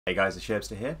Hey guys, the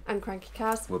Sherbster here. And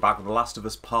crankycaz. We're back with The Last of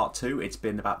Us Part 2. It's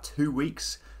been about 2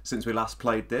 weeks since we last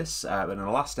played this. But in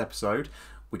the last episode,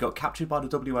 we got captured by the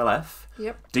WLF.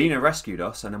 Yep. Dina rescued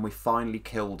us, and then we finally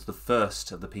killed the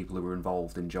first of the people who were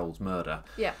involved in Joel's murder.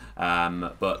 Yeah.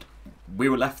 But we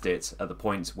were left it at the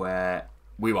point where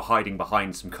we were hiding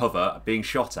behind some cover, being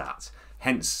shot at.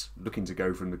 Hence, looking to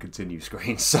go from the continue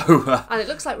screen. So, and it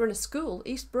looks like we're in a school,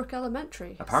 Eastbrook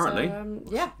Elementary. Apparently. So,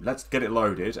 yeah. Let's get it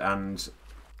loaded, and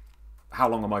how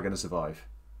long am I going to survive?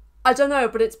 I don't know,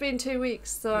 but it's been 2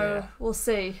 weeks, so Yeah. we'll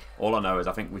see. All I know is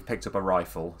I think we've picked up a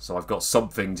rifle, so I've got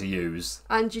something to use.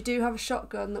 And you do have a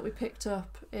shotgun that we picked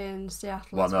up in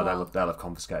Seattle Well, as no, well. they'll have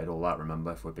confiscated all that,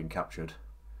 remember, if we've been captured.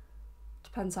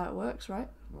 Depends how it works, right?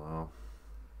 Well,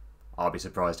 I'll be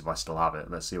surprised if I still have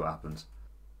it. Let's see what happens.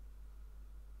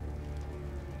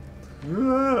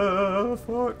 Ah,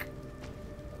 fuck.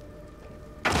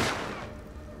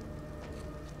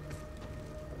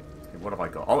 What have I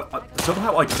got? Oh,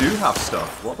 somehow I do have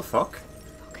stuff. What the fuck?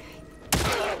 Okay.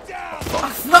 Oh,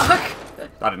 fuck. Fuck!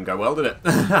 That didn't go well, did it?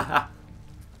 I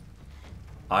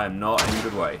am not in a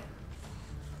good way.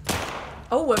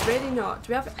 Oh, we're really not. Do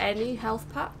we have any health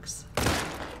packs?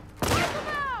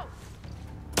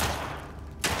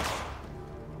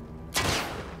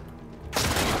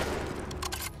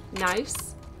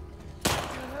 Nice.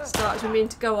 Still actually mean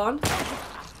to go on.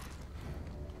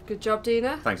 Good job,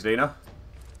 Dina. Thanks, Dina.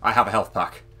 I have a health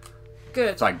pack.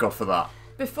 Good. Thank God for that.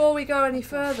 Before we go any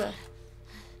further,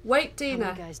 wait, Dina.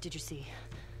 How many guys did you see?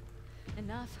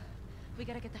 Enough. We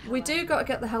gotta get the hell We out do of got to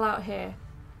get the hell out of here.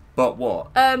 But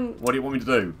what? What do you want me to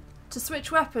do? To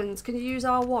switch weapons, can you use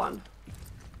R1?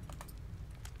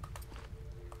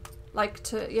 Like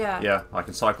to, yeah. Yeah, I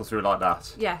can cycle through like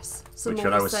that. Yes. Which I Someone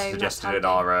know was was saying that's suggested in handy.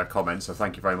 our comments, so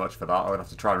thank you very much for that. I would have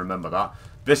to try and remember that.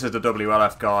 This is the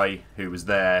WLF guy who was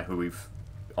there, who we've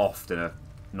offed in a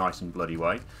nice and bloody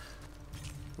way.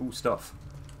 Ooh, stuff.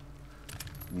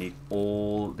 Need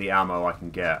all the ammo I can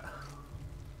get.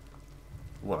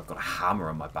 Well, I've got a hammer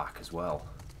on my back as well.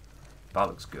 That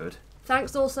looks good.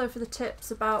 Thanks also for the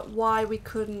tips about why we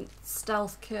couldn't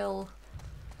stealth kill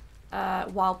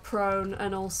while prone,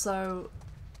 and also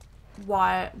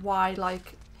why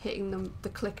like hitting the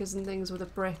clickers and things with a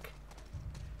brick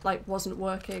like wasn't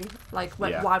working. Like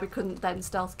Yeah. why we couldn't then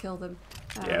stealth kill them.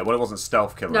 Yeah, well, it wasn't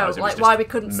stealth killing. No, it was like just why we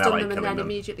couldn't stun melee them and killing then them.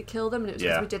 immediately kill them, and it was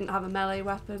because Yeah. we didn't have a melee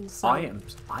weapon. So. I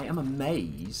am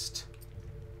amazed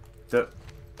that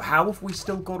how have we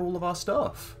still got all of our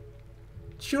stuff?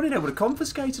 Surely they would have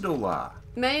confiscated all that.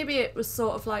 Maybe it was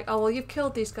sort of like, oh well, you've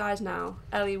killed these guys now.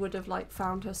 Ellie would have like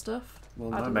found her stuff.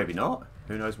 Well, I no, don't maybe know. not.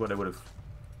 Who knows where they would have.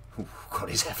 Oh, God,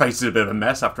 his face is a bit of a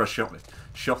mess after I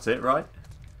shot it, right?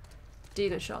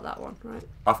 Dina shot that one, right?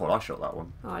 I thought I shot that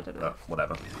one. Oh, I don't know. But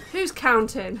whatever. Who's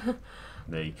counting?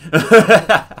 Me.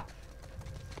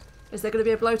 Is there going to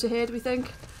be a blow to here, do we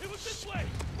think? It was this way.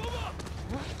 Move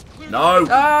up. No!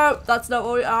 Oh, that's not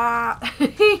what we... Ah!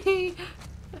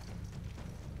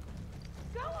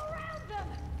 Go around them!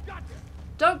 Gotcha.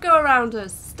 Don't go around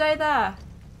us. Stay there.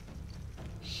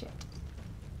 Shit.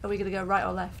 Are we going to go right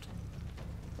or left?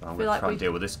 I'm feel going to like try and we-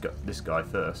 deal with this guy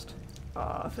first.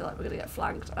 Oh, I feel like we're going to get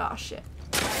flanked. Ah, shit.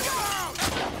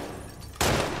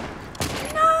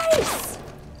 Nice!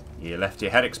 You left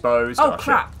your head exposed. Oh, shit.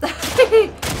 crap.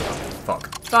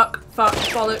 Fuck. Fuck,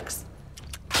 bollocks.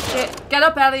 Shit. Get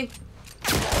up, Ellie.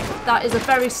 That is a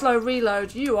very slow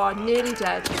reload. You are nearly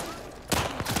dead.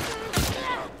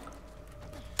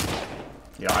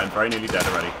 Yeah, I'm very nearly dead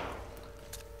already.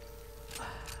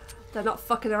 They're not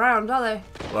fucking around, are they?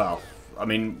 Well, I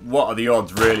mean, what are the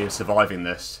odds really of surviving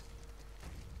this?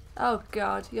 Oh,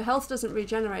 God. Your health doesn't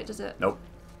regenerate, does it? Nope.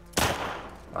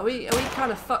 Are we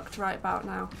kind of fucked right about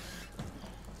now?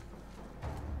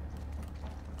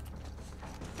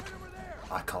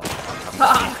 I can't. I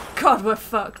Ah, God, we're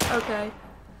fucked. Okay.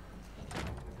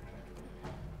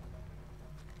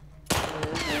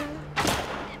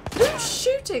 Who's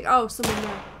shooting? Oh, someone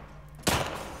there.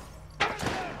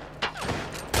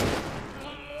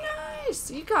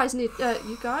 Nice. You guys need.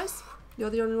 You guys. You're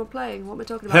the only one playing. What am I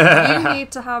talking about? You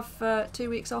need to have 2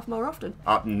 weeks off more often.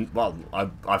 well,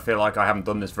 I feel like I haven't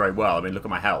done this very well. I mean, look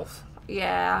at my health.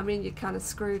 Yeah, I mean, you're kind of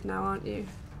screwed now, aren't you?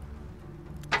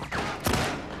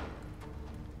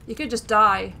 You could just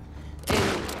die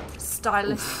in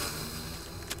stylish.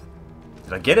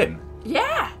 Did I get him?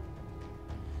 Yeah.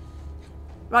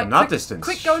 Right. From that quick, distance.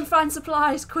 Quick, go and find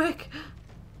supplies. Quick.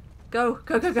 Go,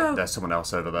 go, go, go. There's someone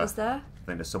else over there. Is there? I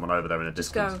think there's someone over there in a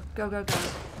distance. Go, go, go, go.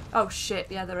 Oh shit!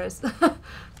 Yeah, there is.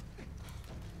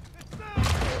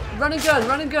 Run and gun,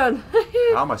 run and gun.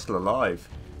 How am I still alive?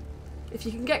 If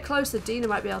you can get closer, Dina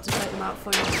might be able to take them out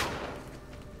for you.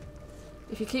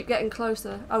 If you keep getting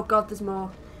closer... Oh god, there's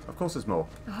more. Of course there's more.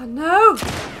 Oh no!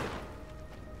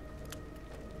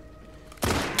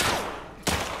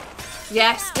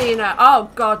 Yes, Dina.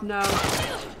 Oh god, no.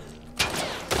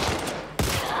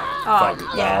 Oh,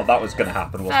 yeah. Well, that was going to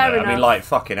happen, wasn't Fair it? I mean, enough. like,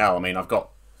 fucking hell. I mean, I've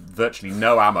got virtually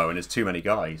no ammo and there's too many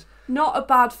guys. Not a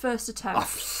bad first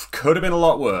attempt. Could have been a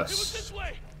lot It was worse. this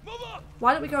way. Move up.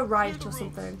 Why don't we go right or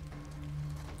something?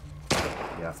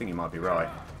 Yeah, I think you might be right.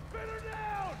 Pin her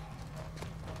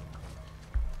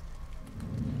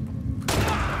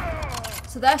down.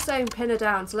 So they're saying pin her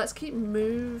down, so let's keep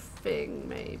moving,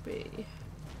 maybe.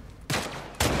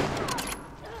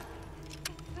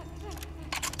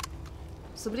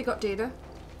 Somebody got Dina.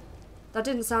 That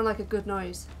didn't sound like a good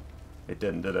noise. It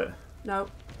didn't, did it? No.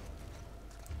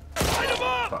 Light him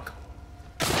up. Fuck.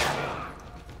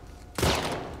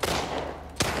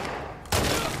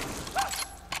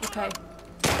 Okay.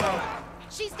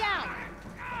 She's down.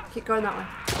 Keep going that way.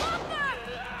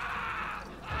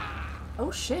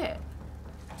 Oh shit.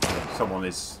 Someone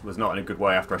was not in a good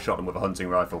way after I shot them with a hunting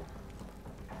rifle.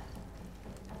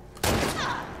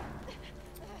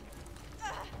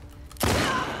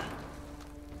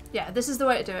 Yeah, this is the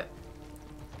way to do it.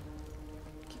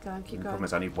 Keep going, keep The going. problem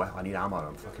is I need ammo.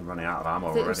 I'm fucking running out of ammo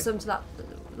I think already. there's some to that,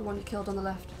 the one you killed on the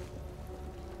left.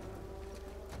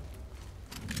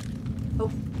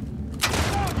 Oh.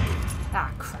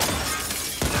 Ah, crap.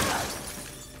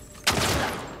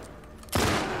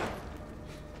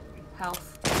 Health.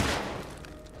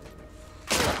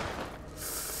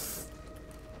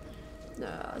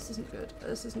 No, this isn't good.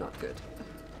 This is not good.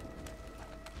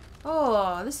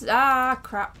 Oh, this is... Ah,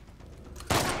 crap.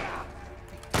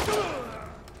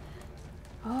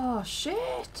 Oh,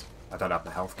 shit. I don't have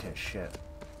the health kit. Shit.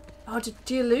 Oh,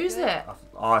 do you lose it?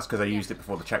 Oh, it's because I used it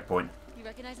before the checkpoint. You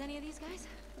recognize any of these guys?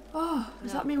 Oh,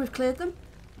 does that mean we've cleared them?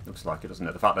 Looks like it, doesn't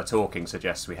it? The fact they're talking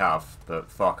suggests we have. But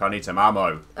fuck, I need some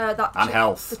ammo. That And chick-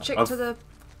 health. The chick Oh, to the...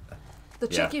 The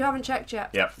chick yeah. you haven't checked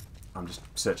yet. Yep. I'm just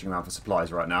searching around for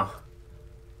supplies right now.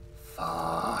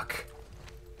 Fuck.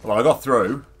 Well, I got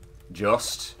through.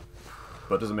 Just.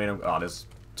 But doesn't mean I'm... Oh, there's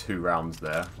 2 rounds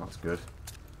there. That's good.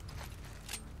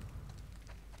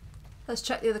 Let's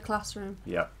check the other classroom.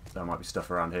 Yep. There might be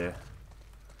stuff around here.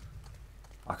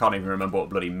 I can't even remember what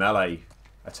bloody melee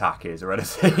attack is or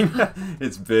anything.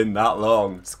 It's been that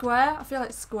long. Square? I feel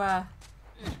like square.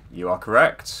 You are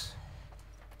correct.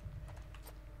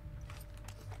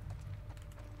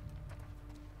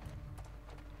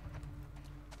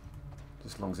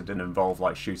 Just as long as it didn't involve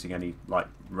like shooting any like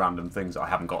random things that I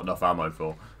haven't got enough ammo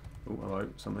for. Oh, hello,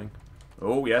 something.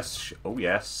 Oh yes, oh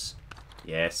yes,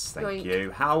 yes. Thank Yoink.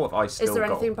 you. How have I still Is there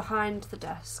got? anything behind the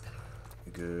desk?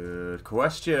 Good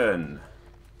question.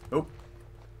 Oh,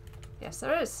 Yes,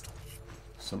 there is.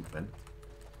 something.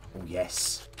 Oh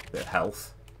yes, bit of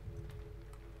health.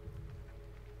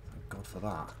 Thank God for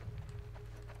that.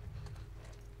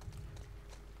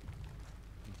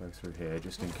 I'll go through here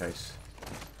just in case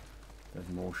there's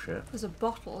more shit. There's a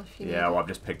bottle if you need Yeah, well, it. I've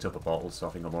just picked up a bottle, so I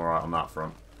think I'm alright on that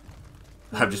front.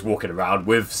 I'm just walking around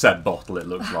with said bottle, it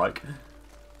looks like.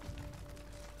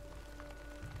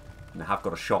 And I have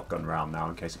got a shotgun round now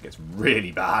in case it gets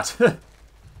really bad.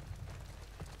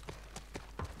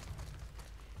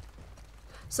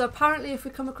 So apparently if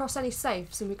we come across any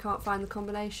safes and we can't find the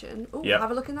combination... Oh, Yep.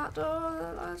 have a look in that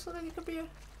door. Looks like it could be a...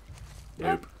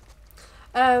 Nope.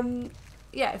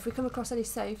 Yeah, if we come across any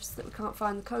safes that we can't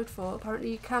find the code for,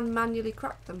 apparently you can manually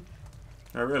crack them.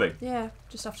 Oh, really? Yeah,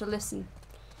 just have to listen.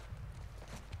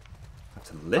 I have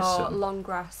to listen. Or long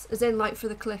grass. As in, like, for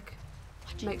the click.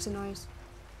 Makes a noise.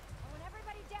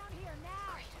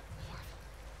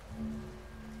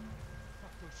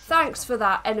 Thanks for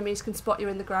that. Enemies can spot you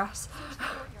in the grass.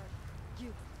 You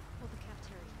hold the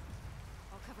cafeteria.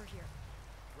 I'll cover here.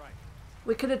 Right.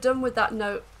 We could have done with that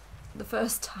note the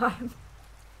first time.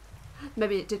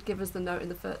 Maybe it did give us the note in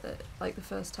the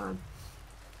first time.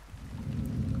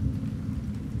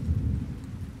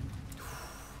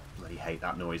 Bloody hate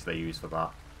that noise they use for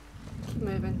that. Keep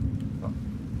moving.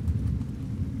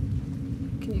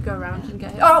 Can you go around and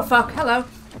get it? Oh fuck! Hello.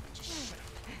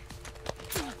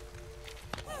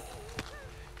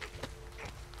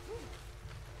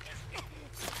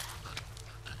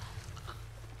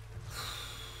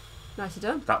 Nicely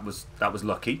done. That was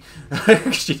lucky.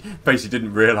 She basically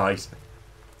didn't realise.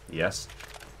 Yes.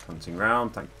 Hunting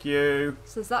round, thank you.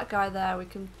 So there's that guy there. We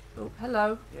can. Oh,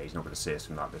 hello. Yeah, he's not going to see us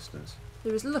from that distance.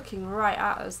 He was looking right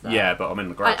at us there. Yeah, but I'm in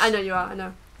the grass. I know you are. I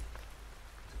know.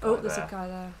 Oh, Guy there's there. a guy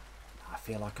there. I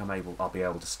feel like I'll be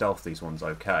able to stealth these ones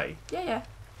okay. Yeah, yeah.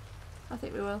 I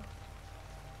think we will.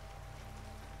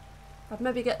 I'd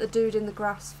maybe get the dude in the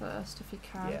grass first if you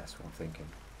can. Yeah, that's what I'm thinking.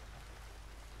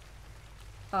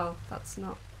 Oh, that's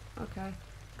not... Okay.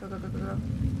 Go, go, go, go, go.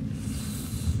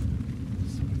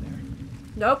 Someone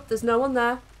there? Nope, there's no one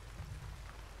there.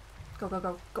 Go, go,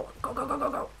 go. Go, go, go, go, go,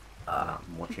 go.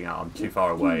 I'm watching out. I'm too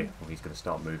far away. Well, he's going to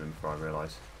start moving before I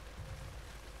realise.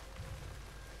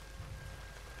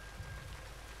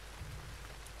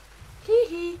 Hee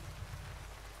hee.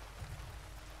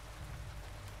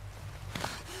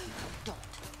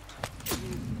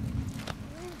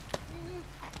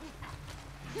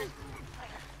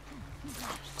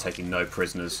 Taking no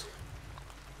prisoners.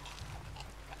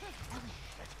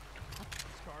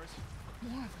 Scars?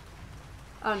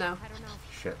 Oh no. I don't know.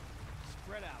 Shit.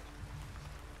 Spread out.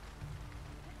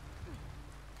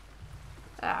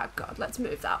 Ah, God, let's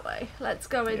move that way. Let's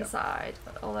go Yeah. inside.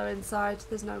 Although inside,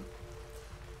 there's no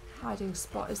hiding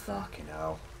spot, is there? Fucking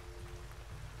hell.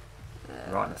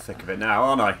 Right in the thick of it now,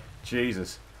 aren't I?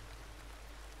 Jesus.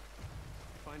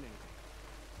 Find anything?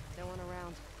 No one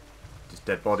around. Just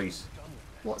dead bodies. Done with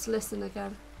that. What's listen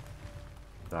again?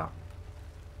 That.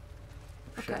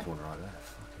 Oh, shit, Okay. there's one right there.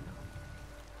 Fucking hell.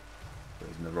 But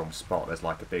he's in the wrong spot. There's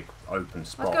like a big open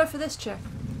spot. I'd go for this chick.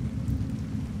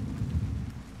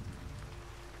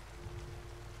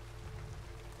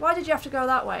 Why did you have to go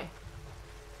that way?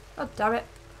 God damn it.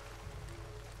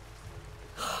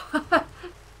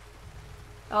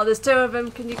 Oh, there's two of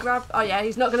them. Can you grab... Oh yeah,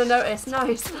 he's not going to notice.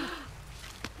 Nice.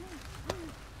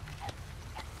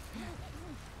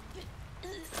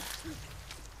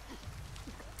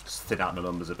 Just thin out the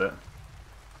numbers a bit.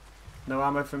 No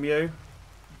ammo from you?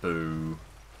 Boo.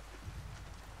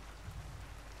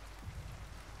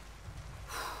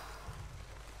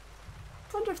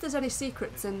 I wonder if there's any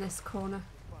secrets in this corner.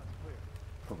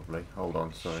 Probably. Hold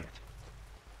on, sorry.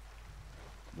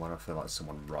 Why do I feel like there's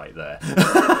someone right there?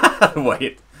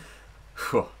 Wait.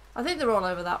 Whew. I think they're all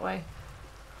over that way.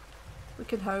 We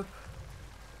can hope.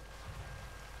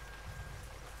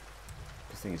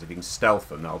 The thing is, if you can stealth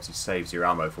them, that obviously saves your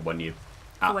ammo for when you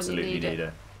For when you absolutely need need it.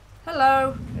 it.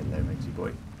 Hello. Hello, matey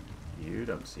boy. You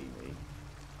don't see me.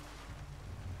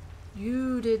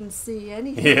 You didn't see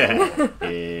anything. Yeah,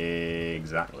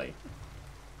 exactly.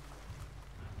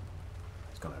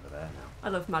 It's gone over there I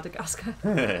love Madagascar.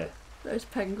 now. Those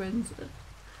penguins.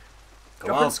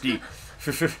 Kowalski.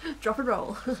 Drop and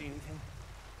roll. See anything?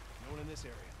 No one in this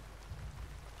area.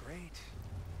 Great.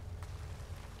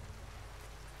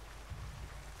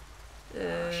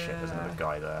 Oh, shit, there's another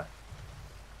guy there.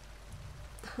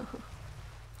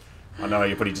 I know,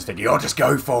 you're probably just thinking, oh, just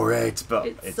go for it, but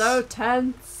It's so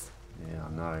tense. Yeah,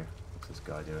 I know. What's this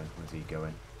guy doing? Where's he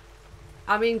going?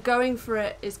 I mean, going for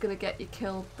it is going to get you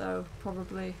killed, though,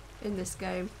 probably, in this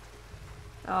game.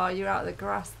 Oh, you're out of the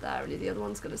grass there, and the other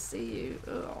one's going to see you.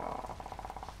 Ugh.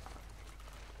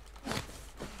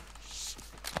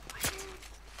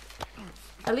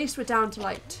 At least we're down to,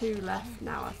 like, 2 left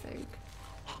now, I think.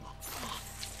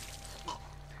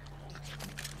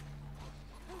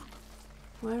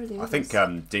 Where are the I others?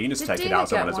 think Dina's Did taken Dina out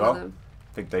someone get as one of well. them?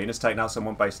 I think Dina's taken out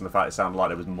someone based on the fact it sounded like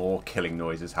there was more killing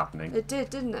noises happening. It did,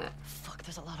 didn't it? Fuck,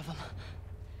 there's a lot of them.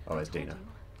 Oh, there's Dina.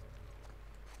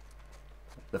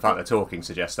 The fact they're talking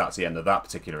suggests that's the end of that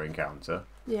particular encounter.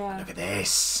 Yeah. Look at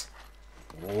this.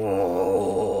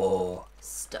 Oh,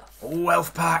 Stuff. oh,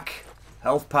 health pack.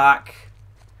 Health pack.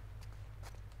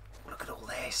 Look at all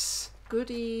this.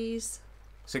 Goodies.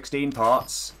 16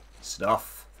 parts.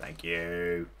 Stuff. Thank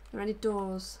you. Are there any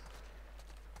doors?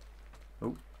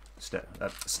 Oh,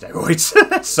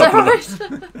 steroids. Supplements.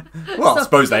 Well, I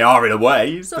suppose they are in a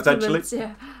way, potentially. Supplements,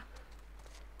 yeah.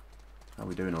 How are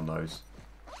we doing on those?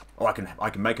 Oh, I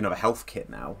can make another health kit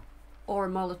now. Or a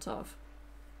Molotov.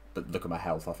 But look at my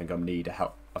health. I think I need a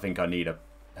health. I think I need a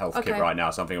health kit Okay. right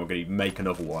now. So I think I'm going to make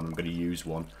another one. I'm going to use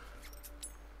one.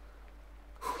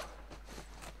 There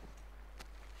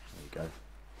you go.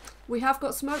 We have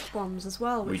got smoke bombs as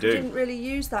well, which We we do. didn't really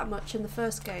use that much in the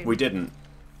first game. We didn't,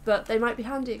 But they might be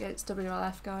handy against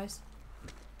WLF guys.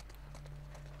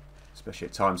 especially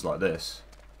at times like this.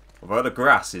 Although the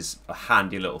grass is a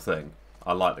handy little thing.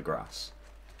 I like the grass.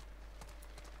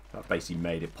 That basically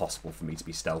made it possible for me to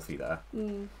be stealthy there.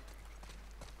 Mm.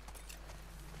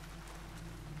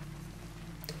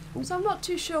 Ooh. So I'm not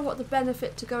too sure what the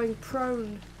benefit to going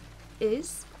prone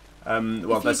is. Well,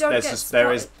 If you don't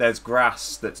get there's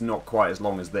grass that's not quite as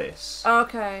long as this,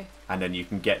 Okay, and then you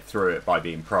can get through it by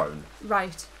being prone.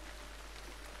 right.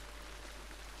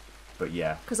 But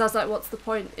yeah, Because I was like, what's the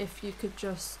point if you could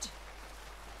just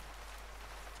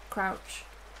crouch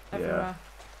everywhere?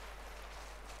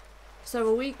 So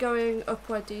are we going up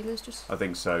where Dina's just... I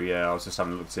think so. Yeah, I was just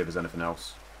having a look to see if there's anything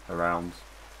else around.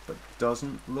 but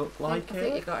doesn't look like I think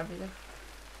you it. got everything.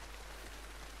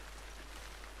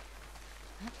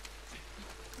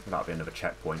 That'll be another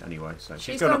checkpoint anyway. So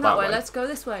She's going going up that that way. way. Let's go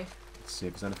this way. Let's see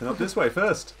if there's anything up this way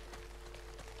first.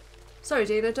 Sorry,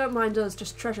 Dina. Don't mind us.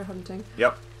 Just treasure hunting.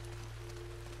 Yep.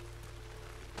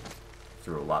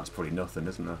 Through all that, there's probably nothing,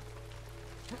 isn't there?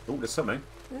 Oh, there's something.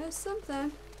 There's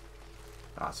something.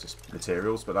 That's just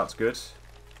materials, but that's good.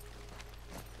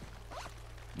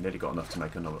 Nearly got enough to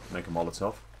make a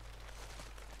Molotov.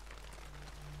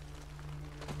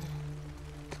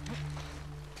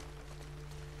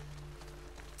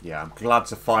 Yeah, I'm glad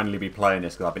to finally be playing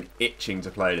this because I've been itching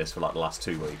to play this for like the last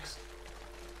 2 weeks.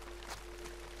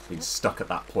 Been stuck at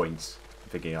that point,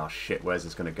 thinking, oh shit, where's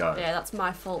this going to go? Yeah, that's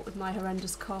my fault with my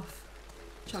horrendous cough.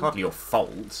 It's hardly your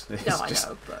fault. It's No, I just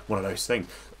know, but... one of those things.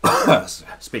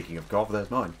 Speaking of cough,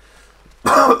 there's mine.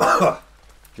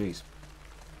 Jeez.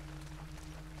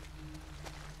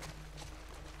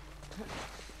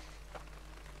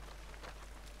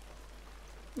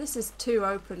 This is too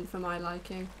open for my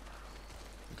liking.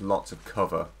 Lots of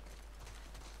cover.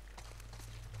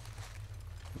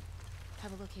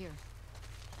 Have a look here.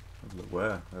 Look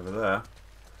where? Over there.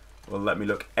 Well, let me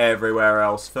look everywhere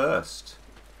else first.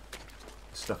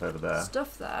 Stuff over there.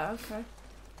 Stuff there, okay.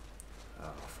 Oh,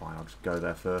 fine, I'll just go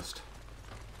there first.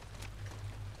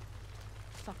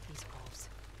 Fuck these wolves.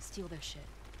 Steal their shit.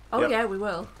 Oh Yep. yeah, we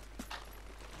will.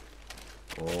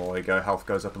 Oh, there you go. Health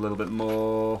goes up a little bit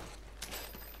more.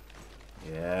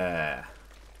 Yeah.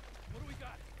 What do we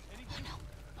got? Oh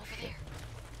no, over there.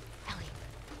 Ellie,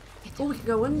 get Oh, down. we can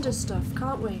go under stuff,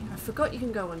 can't we? I forgot you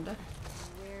can go under.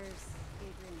 Where's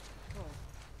Adrian?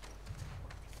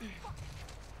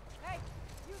 Hey,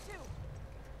 you two!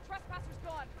 Trespassers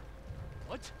gone.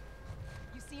 What?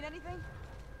 You seen anything?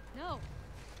 No.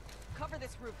 Cover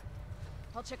this roof.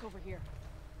 I'll check over here.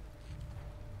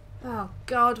 Oh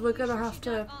god, we're You gonna sure have she's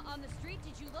to... not on the street?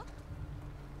 Did you look?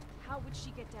 How would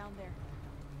she get down there?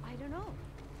 I don't know.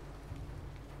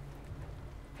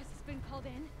 Has this been called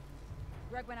in?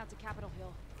 Greg went out to Capitol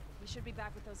Hill. He should be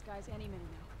back with those guys any minute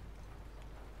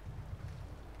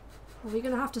now. Are we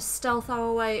gonna have to stealth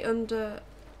our way under...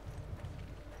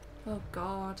 Oh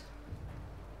god.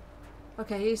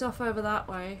 Okay, he's off over that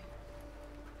way.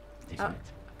 Damn it.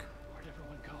 Where'd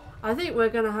everyone go? I think we're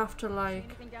gonna have to See like...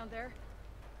 anything down there?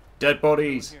 Dead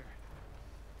bodies. Here,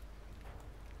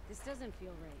 This doesn't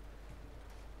feel right.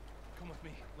 come with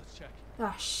me. Let's check.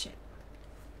 Ah shit.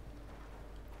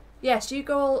 Yes, you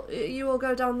all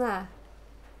go down there.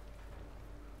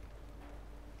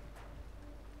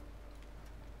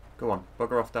 Go on,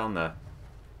 bugger off down there.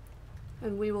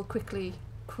 And we will quickly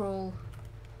crawl.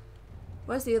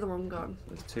 Where's the other one gone?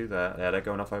 There's 2 there. Yeah, they're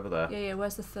going off over there. Yeah,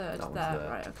 where's the third? That one's There, there.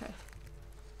 right, okay.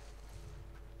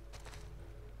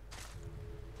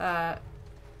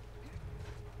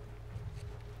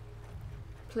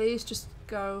 Please just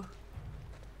go.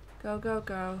 Go, go,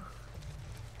 go.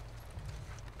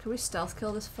 Can we stealth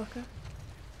kill this fucker?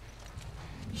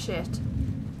 Shit.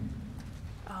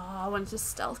 Oh, I wanted to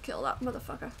stealth kill that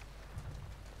motherfucker.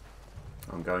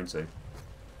 I'm going to.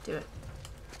 Do it.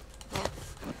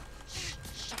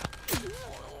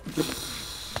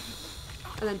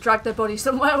 And then drag their body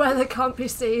somewhere where they can't be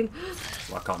seen.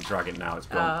 Well, I can't drag it now, it's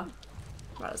gone.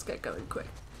 Right, let's get going quick.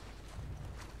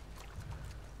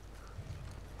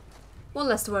 One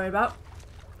less to worry about.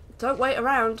 Don't wait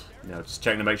around. No, just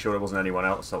checking to make sure there wasn't anyone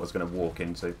else I was going to walk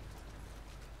into.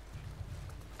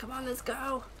 Come on, let's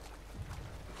go.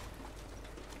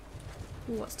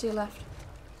 Ooh, what's to your left?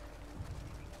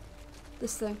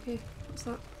 This thing here. What's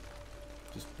that?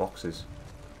 Just boxes.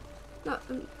 No,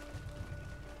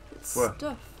 it's Where?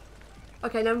 stuff.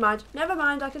 Okay, never mind. Never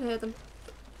mind, I can hear them.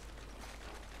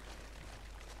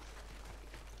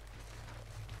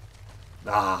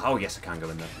 Ah, oh yes, I can go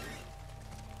in there.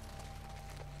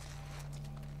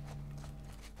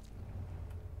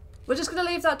 We're just going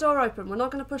to leave that door open. We're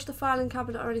not going to push the filing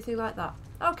cabinet or anything like that.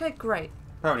 Okay, great.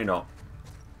 Apparently not.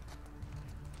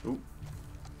 Ooh.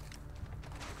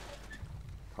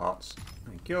 Parts.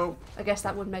 Thank you. I guess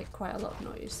that would make quite a lot of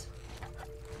noise.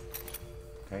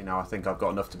 Okay, now I think I've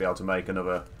got enough to be able to make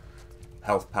another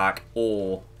health pack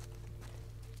or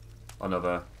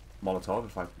another Molotov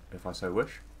if I so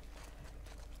wish.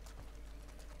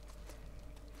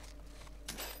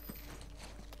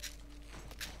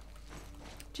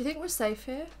 Do you think we're safe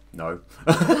here? No.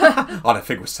 I don't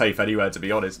think we're safe anywhere, to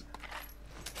be honest.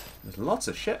 There's lots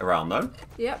of shit around, though.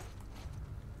 Yep.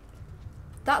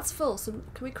 That's full, so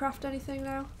can we craft anything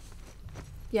now?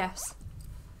 Yes.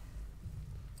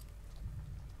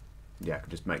 Yeah, I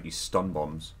could just make these stun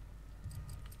bombs.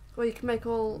 Well, you can make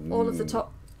all of the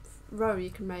top row you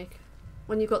can make.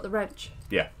 When you got the wrench.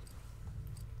 Yeah.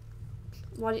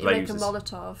 Why don't you make a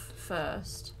Molotov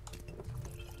first?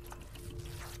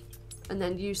 And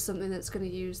then use something that's going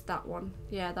to use that one.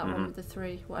 Yeah, that one with the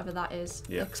 3, whatever that is.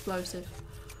 Yeah. Explosive.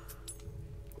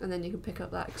 And then you can pick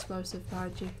up that explosive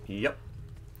behind you. Yep.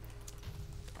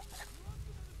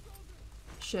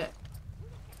 Shit.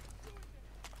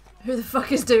 Who the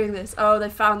fuck is doing this? Oh, they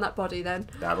found that body then.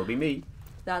 That'll be me.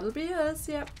 That'll be us,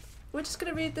 yep. We're just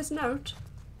going to read this note.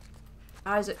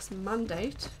 Isaac's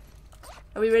mandate.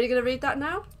 Are we really going to read that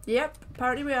now? Yep,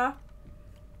 apparently we are.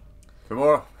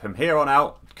 From here on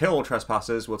out, kill all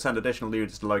trespassers. We'll send additional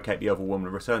units to locate the other woman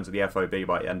and return to the FOB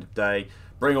by the end of day.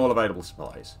 Bring all available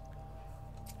supplies.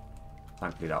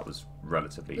 Thankfully that was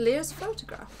relatively... Leah's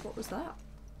photograph, what was that?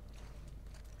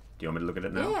 Do you want me to look at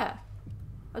it now? Yeah.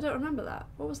 I don't remember that.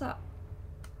 What was that?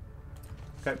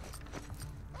 Okay.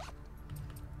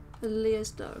 And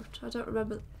Leah's note. I don't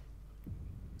remember.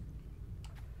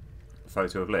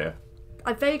 Photo of Leah.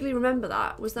 I vaguely remember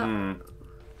that. Was that...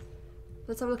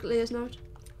 Let's have a look at Leah's note.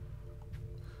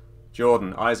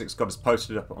 Jordan, Isaac's got us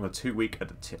posted up on a 2 week at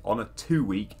the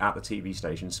TV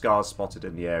station. Scars spotted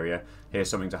in the area. Here's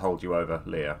something to hold you over,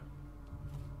 Leah.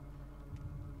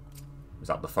 Was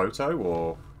that the photo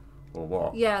or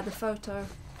what? Yeah, the photo.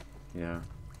 Yeah.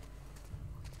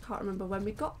 Can't remember when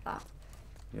we got that.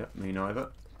 Yep, me neither.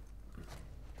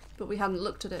 But we hadn't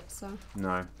looked at it, so...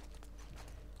 No.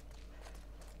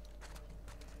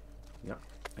 Yep,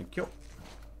 thank you.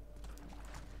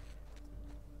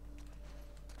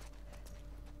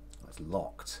 That's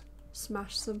locked.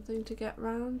 Smash something to get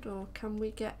round, or can we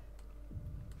get...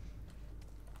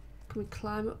 Can we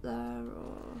climb up there,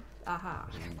 or... Aha.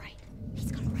 Right.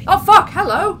 He's got it right. Oh fuck!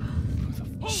 Hello!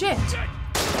 Shit!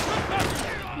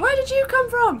 Where did you come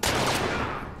from?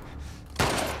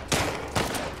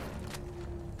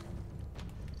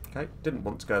 Okay, didn't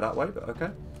want to go that way, but okay.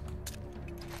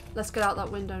 Let's get out that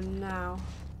window now.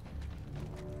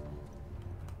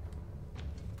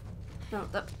 No,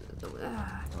 that...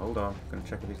 Hold on, I'm going to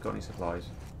check if he's got any supplies.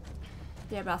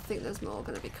 Yeah, but I think there's more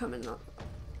going to be coming up.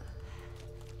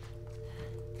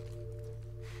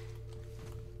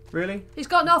 Really? He's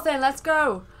got nothing, let's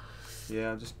go!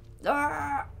 Yeah, just...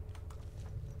 Ah!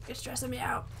 You're stressing me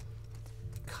out.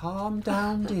 Calm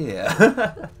down, dear.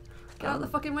 Get out the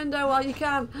fucking window while you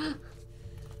can.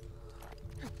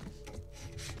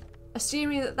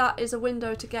 Assuming that that is a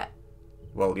window to get...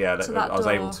 Well, yeah, to that I was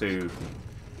door. able to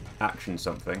action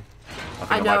something. I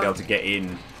think I I might know. be able to get in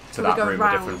to Can we that go room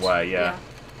round? a different way, yeah.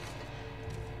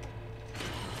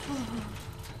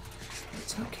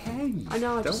 It's okay. I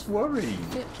know, I Don't just... worry.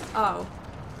 Oh.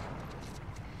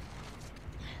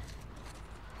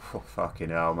 Oh, fucking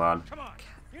hell, man. Come on,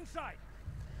 inside.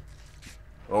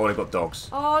 Oh, they've got dogs.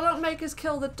 Oh, don't make us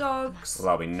kill the dogs. Well,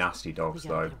 that'll be nasty We dogs,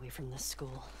 gotta though. get away from this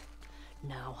school.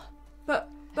 Now. But...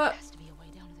 There has to be a way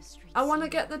down to the street. I want to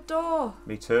get the door.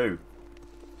 Me too.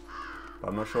 But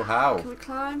I'm not sure how. Can we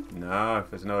climb? No,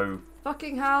 there's no...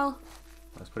 Fucking hell.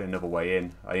 Let's put another way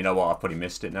in. Oh, you know what? I've probably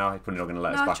missed it now. He's probably not going to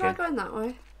let us No, back try in. going that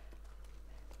way.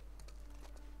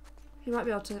 You might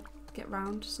be able to get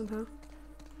round somehow.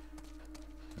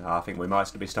 No, I think we might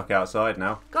still be stuck outside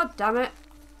now. God damn it.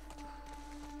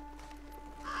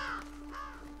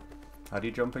 How do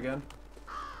you jump again?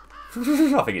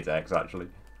 I think it's X, actually.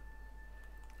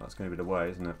 That's going to be the way,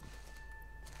 isn't it?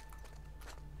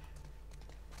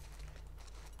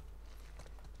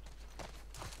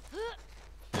 I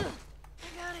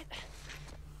got it.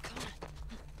 Come on.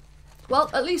 Well,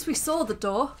 at least we saw the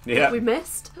door Yeah. that we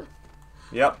missed.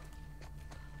 Yep.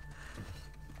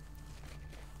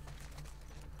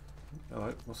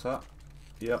 Alright, what's that?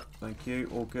 Yep, thank you,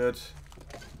 all good.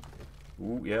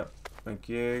 Ooh, yep, thank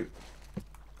you.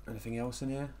 Anything else in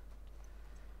here?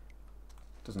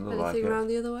 Doesn't look like Anything it. around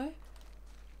the other way?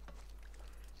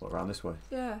 What, around this way?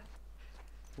 Yeah.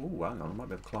 Ooh, hang on, I might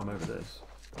be able to climb over this.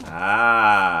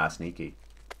 Ah, sneaky.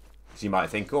 So you might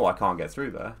think, oh, I can't get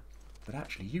through there. But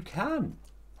actually, you can.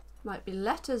 Might be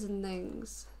letters and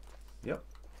things. Yep,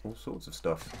 all sorts of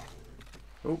stuff.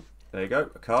 Oh, there you go,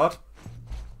 a card.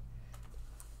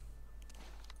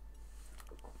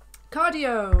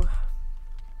 Cardio.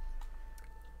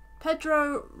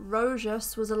 Pedro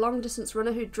Rojas was a long-distance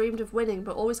runner who dreamed of winning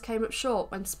but always came up short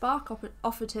when Spark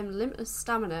offered him limitless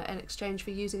stamina in exchange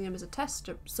for using him as a test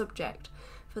subject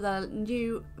for their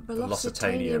new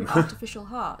Velocitanium Velocitanium. artificial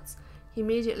hearts. He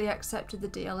immediately accepted the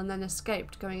deal and then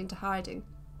escaped, going into hiding.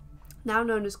 Now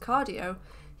known as Cardio,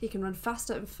 he can run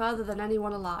faster and further than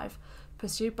anyone alive.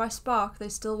 Pursued by Spark, they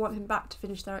still want him back to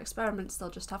finish their experiments.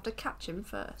 They'll just have to catch him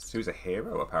first. So he's a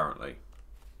hero,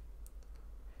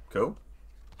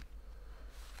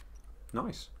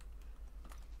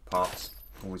 Parts.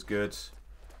 Always good.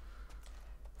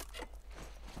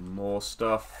 More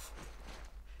stuff.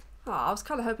 Oh, I was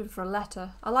kind of hoping for a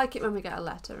letter. I like it when we get a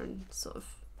letter and sort of...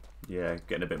 Yeah,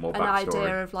 getting a bit more an backstory.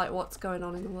 idea of like what's going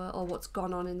on in the world, or what's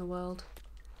gone on in the world.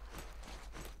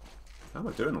 How am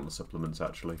I doing on the supplements,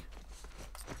 actually?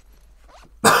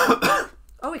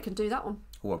 Oh, we can do that one.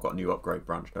 Oh, I've got a new upgrade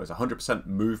branch now. It's 100%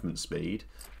 movement speed,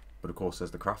 but of course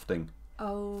there's the crafting.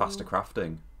 Oh. Faster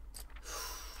crafting.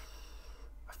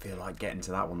 I feel like getting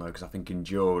to that one though, because I think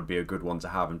Endure would be a good one to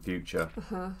have in future.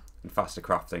 And faster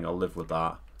crafting, I'll live with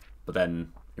that. But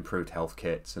then improved health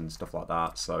kits and stuff like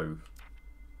that, so...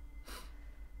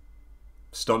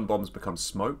 Stun bombs become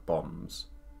smoke bombs.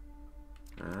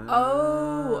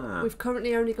 Oh, we've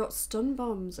currently only got stun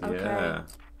bombs. Okay. Yeah.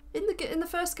 In the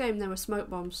first game, there were smoke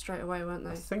bombs straight away, weren't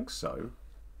they? I think so.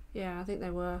 Yeah, I think they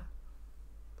were.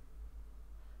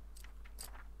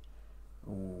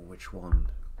 Oh, which one?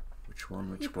 Which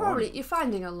one? Which one? You're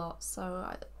finding a lot, so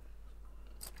I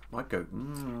might go.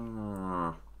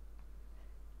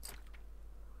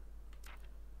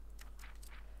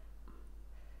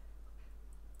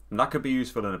 And that could be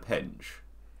useful in a pinch.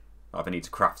 If I need to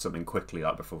craft something quickly,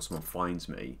 like before someone finds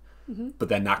me. But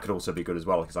then that could also be good as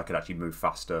well, because I could actually move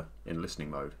faster in listening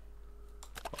mode.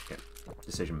 Okay.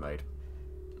 Decision made.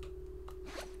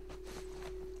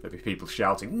 There'll be people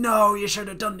shouting, "No, you should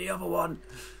have done the other one!"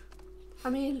 I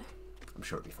mean... I'm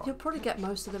sure it'll be fine. You'll probably get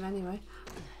most of them anyway.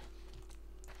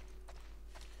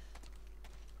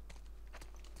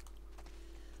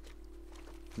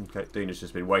 Okay, Dina's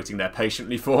just been waiting there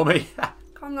patiently for me.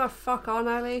 Come the fuck on,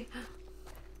 Ellie.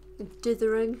 You're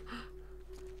dithering.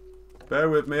 Bear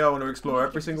with me, I want to explore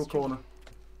every single corner.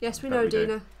 Yes, we know,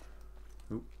 Dina.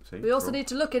 Ooh, see, We also need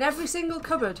to look in every single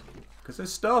cupboard. Because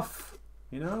there's stuff,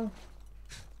 you know?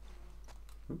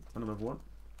 Ooh, another one.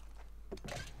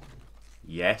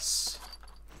 Yes.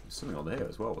 There's something on here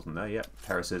as well, wasn't there? Yep,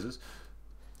 pair of scissors.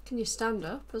 Can you stand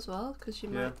up as well? Because you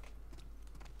might...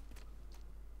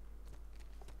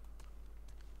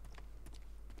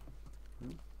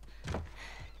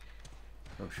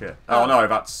 Oh shit. Oh no,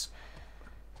 that's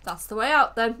the way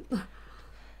out then.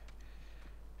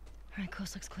 Alright,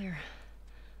 coast looks clear.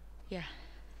 Yeah.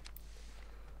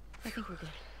 I think we're good.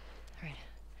 Alright.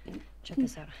 Check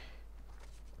this out.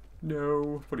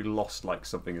 No. Probably lost like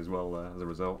something as well there as a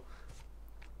result.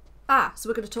 Ah, so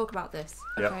we're going to talk about this.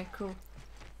 Yep. Okay, cool.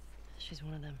 She's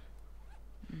one of them.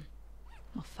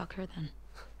 Well, fuck her then.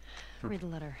 Read the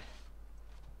letter.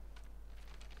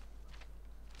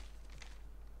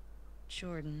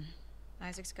 Jordan.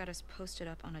 Isaac's got us posted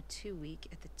up on a 2-week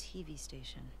at the TV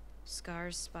station.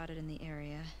 Scars spotted in the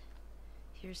area.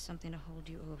 Here's something to hold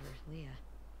you over, Leah.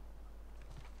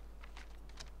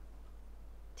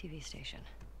 TV station.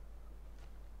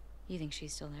 You think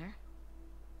she's still there?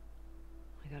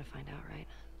 We gotta find out, right?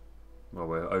 Well,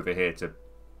 we're over here to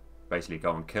basically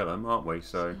go and kill him, aren't we?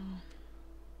 So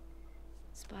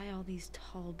spy all these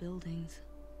tall buildings.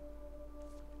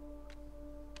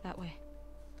 That way.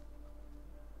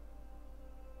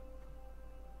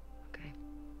 Okay.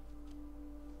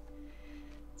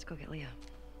 Let's go get Leah.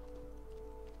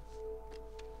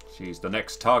 she's the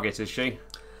next target, is she?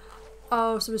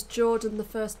 Oh, so was Jordan the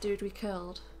first dude we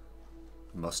killed?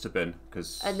 Must have been,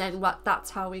 because... And then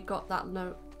that's how we got that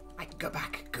note. I can go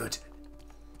back. Good.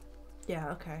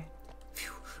 Yeah, okay.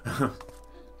 Phew.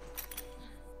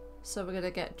 So we're going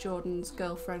to get Jordan's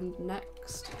girlfriend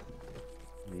next.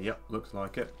 Yep, looks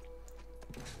like it.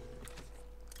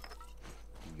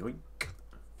 Yoink.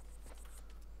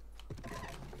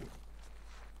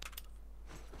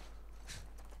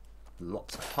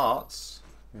 Lots of parts.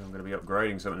 Yeah, I'm going to be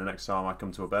upgrading something the next time I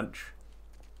come to a bench.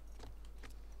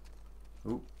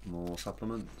 Ooh, more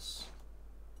supplements.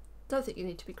 Don't think you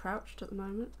need to be crouched at the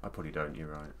moment. I probably don't, you're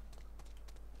right.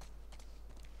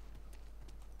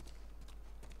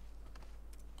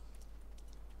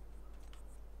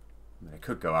 I mean, it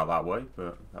could go out that way,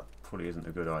 but that probably isn't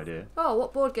a good idea. Oh,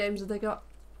 what board games have they got?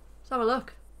 Let's have a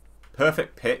look.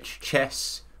 Perfect pitch,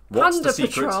 chess. What's Panda the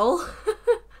secret? Patrol.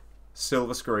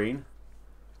 Silver screen.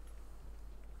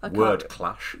 I Word can't-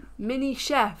 clash. Mini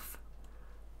Chef.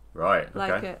 Right, okay.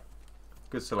 Like it.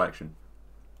 Good selection.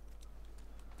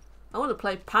 I want to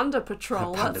play Panda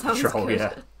Patrol. Panda That sounds Patrol, good.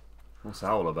 yeah. What's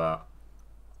that all about?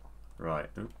 Right.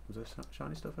 Oh, was there some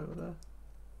shiny stuff over there?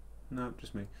 No,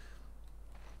 just me.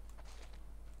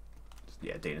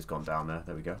 Yeah, Dina's gone down there.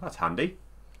 There we go. That's handy.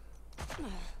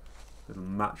 Little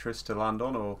mattress to land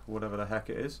on, or whatever the heck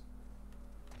it is.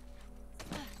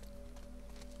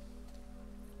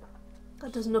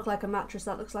 That doesn't look like a mattress.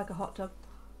 That looks like a hot tub.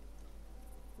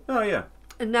 Oh, yeah.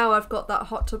 And now I've got that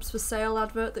hot tubs for sale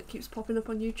advert that keeps popping up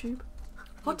on YouTube.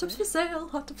 Hot tubs for sale,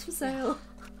 hot tubs for sale.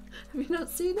 Have you not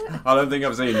seen it? I don't think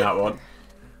I've seen that one.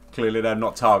 Clearly they've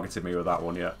not targeted me with that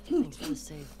one yet. Thanks for the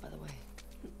save, by the way.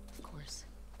 Of course.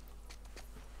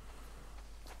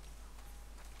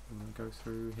 Go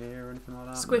through here or anything like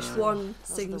that? Squish No. one Those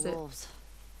are sings the it. wolves.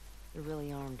 They're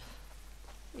really armed.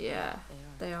 Yeah,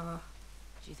 they are.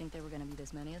 Do you think there were gonna be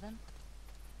this many of them?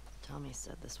 Tommy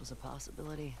said this was a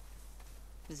possibility.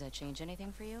 Does that change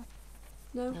anything for you?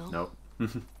 No. No?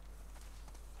 Nope.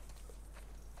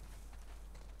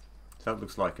 That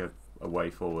looks like a way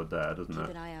forward there, doesn't Keep it?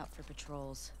 an eye out for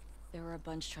patrols. There were a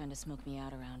bunch trying to smoke me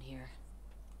out around here.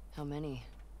 How many?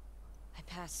 I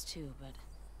passed 2, but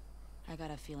I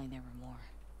got a feeling there were more.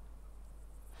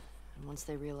 And once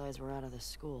they realize we're out of the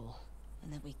school,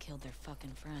 And that we killed their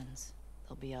fucking friends.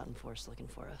 they'll be out in force looking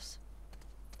for us.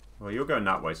 Well, you're going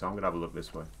that way, so I'm going to have a look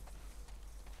this way.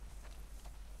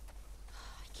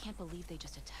 I can't believe they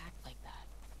just attacked like that.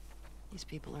 These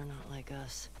people are not like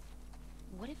us.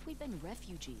 What if we'd been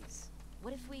refugees?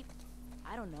 What if we,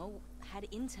 I don't know, had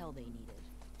intel they needed?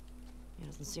 It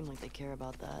doesn't seem like they care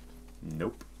about that.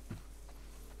 Nope.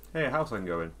 Hey, a house I can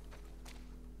go in.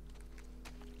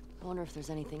 I wonder if there's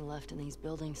anything left in these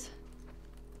buildings.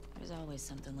 There's always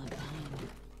something left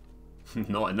behind.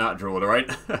 Not in that drawer, there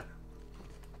ain't.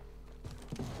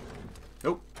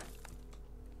 Oh.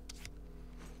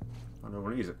 I don't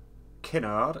want to use it.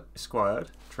 Kinnard,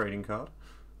 Esquired, trading card.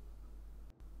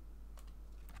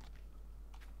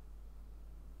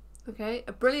 Okay,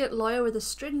 a brilliant lawyer with a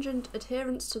stringent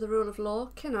adherence to the rule of law,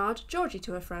 Kinnard, Georgie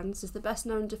to her friends, is the best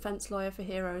known defence lawyer for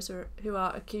heroes who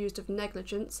are accused of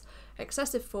negligence,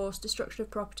 excessive force, destruction of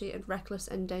property and reckless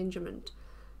endangerment.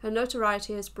 Her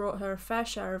notoriety has brought her a fair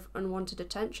share of unwanted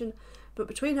attention, but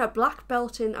between her black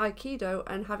belt in Aikido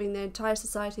and having the entire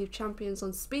Society of Champions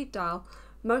on speed dial,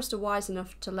 most are wise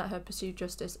enough to let her pursue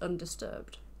justice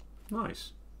undisturbed.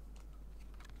 Nice.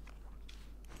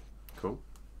 Cool.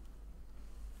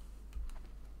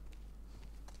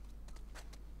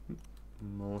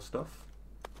 More stuff.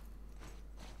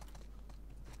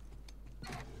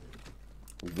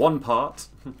 One part.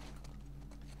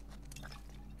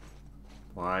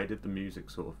 Why did the music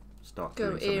sort of start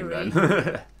Go doing something eerie.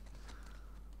 then?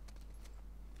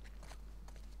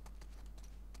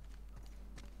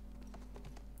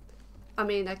 I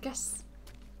mean, I guess.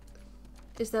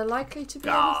 Is there likely to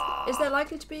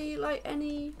be like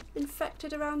any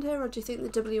infected around here, or do you think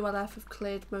the WLF have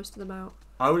cleared most of them out?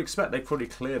 I would expect they've probably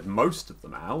cleared most of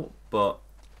them out, but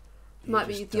you Might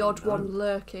be just the don't odd know. one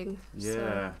lurking. Yeah,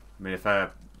 So. I mean, if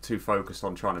they're too focused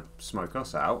on trying to smoke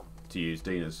us out, to use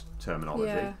Dina's terminology,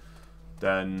 Yeah.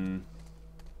 then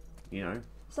you know,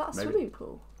 Is that a maybe. swimming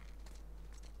pool?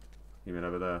 You mean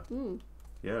over there? Mm.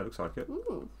 Yeah, it looks like it.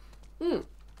 Mm. Mm.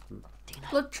 Dina.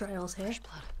 Blood trails here. Fresh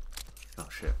blood. Oh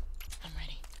shit! I'm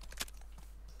ready.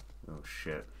 Oh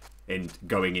shit!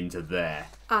 Going into there.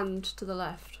 And to the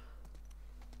left.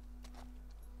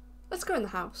 Let's go in the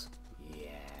house.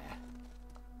 Yeah.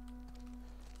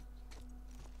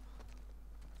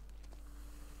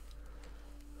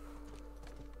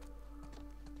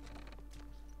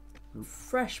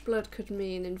 Fresh blood could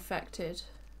mean infected.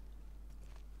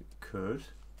 Could.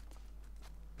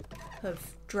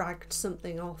 Have dragged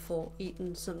something off or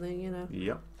eaten something, you know.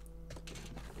 Yep.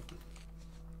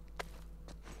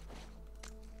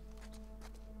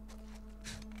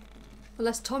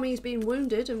 Unless Tommy's been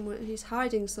wounded and he's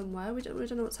hiding somewhere. We don't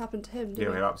know what's happened to him, do Yeah,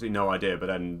 we we? have absolutely no idea. But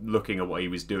then looking at what he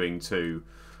was doing to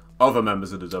other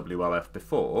members of the WLF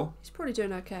before, He's probably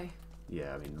doing okay.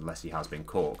 yeah, I mean, unless he has been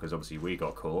caught, because obviously we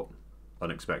got caught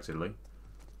unexpectedly.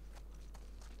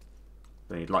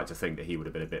 Then you'd like to think that he would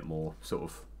have been a bit more sort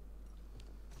of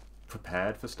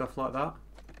prepared for stuff like that.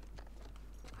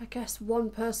 I guess one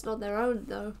person on their own,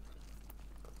 though.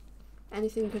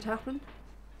 Anything could happen.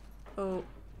 Oh.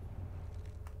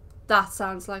 That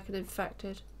sounds like an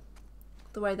infected.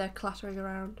 The way they're clattering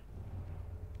around.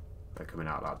 They're coming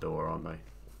out that door, aren't they?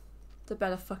 They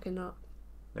better fucking not.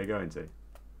 They're going to.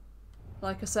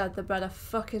 Like I said, they better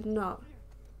fucking not.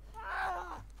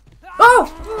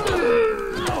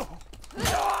 Oh!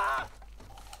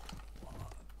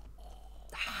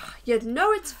 You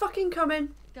know it's fucking coming.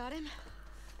 Got him?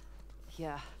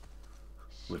 Yeah.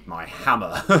 With my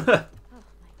hammer. Oh, my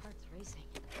heart's racing.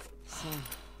 Same.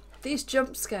 These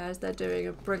jump scares they're doing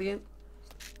are brilliant.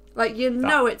 Like, you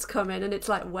know it's coming, and it's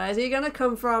like, where's he gonna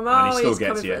come from? And he Oh, still he's gets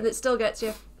coming you. from, and it still gets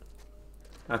you.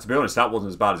 Now, to be honest, that wasn't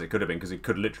as bad as it could have been, because it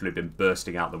could literally have been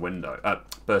bursting out the window.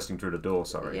 Bursting through the door,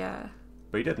 sorry. Yeah.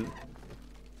 But he didn't.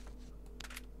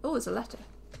 Oh, there's a letter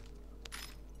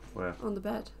Where? on the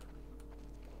bed.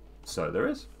 So there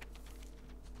is.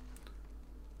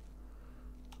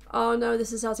 Oh no,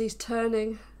 this is as he's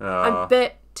turning. Ah. I'm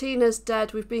bit. Tina's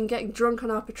dead. We've been getting drunk on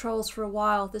our patrols for a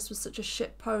while. This was such a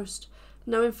shit post.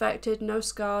 No infected, no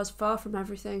scars, far from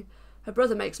everything. Her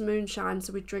brother makes moonshine,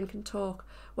 so we drink and talk.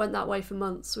 Went that way for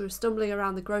months. We were stumbling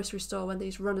around the grocery store when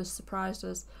these runners surprised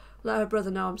us. Let her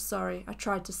brother know I'm sorry. I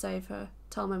tried to save her.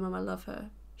 Tell my mum I love her.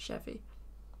 Chevy.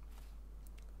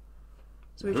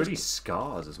 So we There are these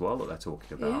scars as well that they're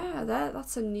talking about. Yeah,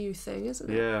 that's a new thing, isn't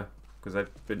it? Yeah, because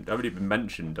they've only been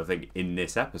mentioned, I think, in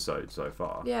this episode so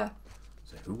far. Yeah.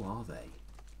 So who are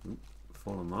they? Ooh,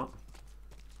 fall on that.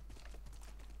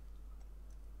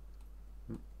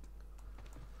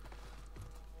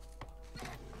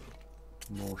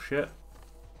 More shit.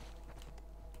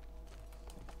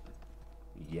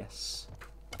 Yes.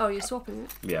 Oh, you're swapping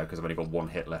it? Yeah, because I've only got one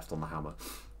hit left on the hammer.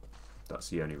 That's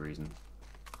the only reason.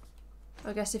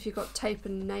 I guess if you've got tape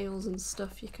and nails and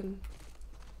stuff, you can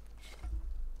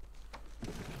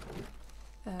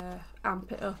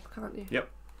amp it up, can't you? Yep.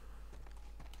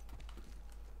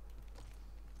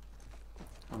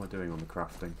 How am I doing on the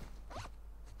crafting?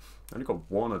 I only got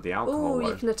one of the alcohol. Oh, you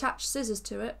though. can attach scissors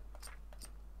to it.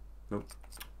 Nope.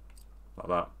 Like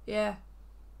that. Yeah.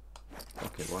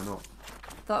 Okay, why not?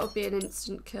 That would be an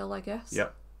instant kill, I guess.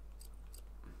 Yep.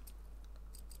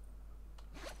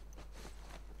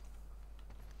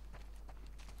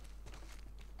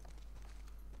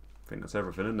 I think that's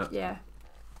everything, isn't it? Yeah.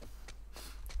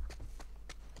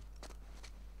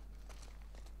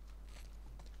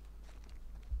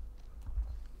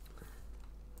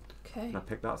 Okay. Can I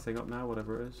pick that thing up now,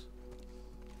 whatever it is?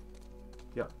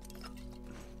 Yep.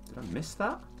 Did I miss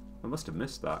that? I must have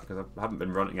missed that because I haven't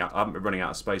been running out. I haven't been running out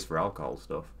of space for alcohol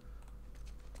stuff.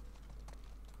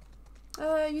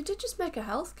 You did just make a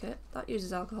health kit. That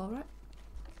uses alcohol, right?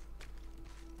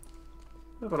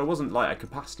 No, but I wasn't like at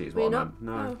capacity is Were what you I not? meant.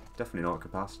 No, Oh. definitely not at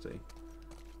capacity.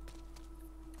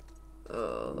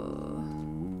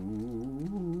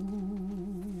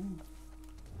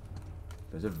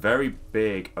 There's a very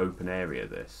big open area.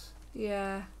 This.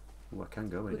 Yeah. Oh, I can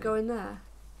go in. We're here. going there.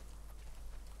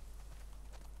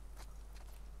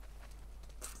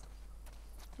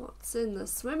 What's in the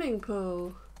swimming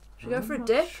pool? Should we go for a I'm not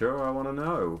dip? Sure, I want to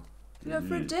know. Should we go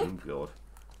for a dip? Oh God.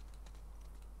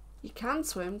 You can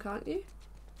swim, can't you?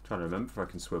 Trying to remember if I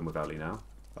can swim with Ellie now.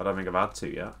 I don't think I've had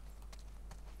to yet.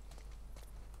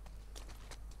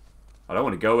 I don't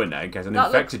want to go in there in case an That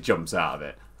infected jumps out of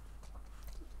it.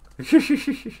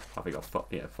 I think I'll fuck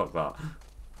that.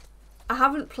 I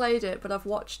haven't played it, but I've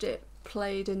watched it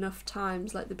played enough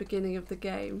times, like the beginning of the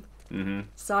game. Mm-hmm.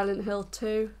 Silent Hill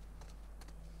 2.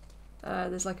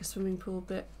 There's like a swimming pool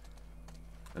bit.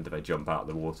 And do they jump out of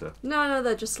the water? No,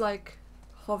 they're just like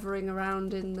hovering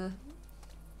around in the...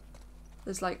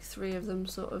 There's like 3 of them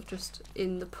sort of just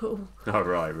in the pool. Oh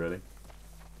right, really?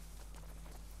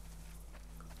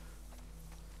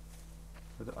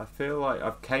 I feel like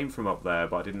I've came from up there,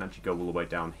 but I didn't actually go all the way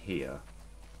down here.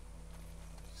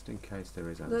 Just in case there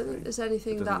is I don't think anything. there's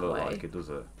anything It that doesn't look way. like it, does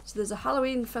it? So there's a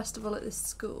Halloween festival at this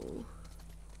school.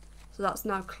 So that's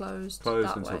now closed. Closed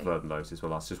that until way. further notice.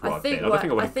 Well, that's just what I I've think been. I don't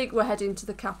think I I want think we're heading to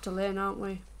the Capital Inn, aren't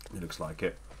we? It looks like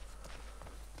it.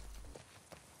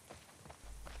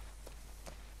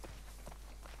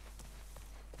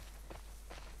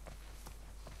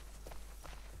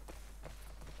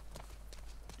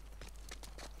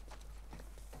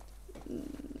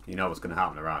 You know what's going to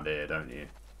happen around here, don't you?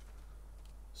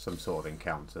 Some sort of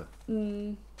encounter.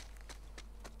 Mm.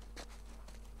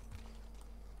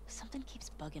 Something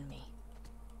keeps bugging me.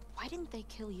 Why didn't they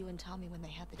kill you and Tommy when they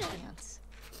had the chance?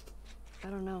 I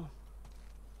don't know.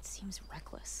 It seems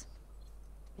reckless.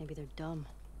 Maybe they're dumb.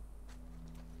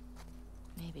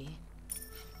 Maybe.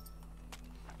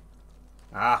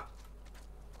 Ah!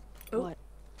 Oh. What?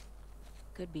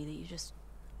 Could be that you just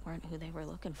weren't who they were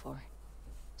looking for.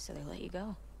 So they let you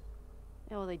go.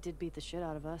 Yeah, well, they did beat the shit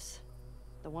out of us.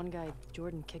 The one guy,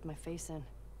 Jordan, kicked my face in.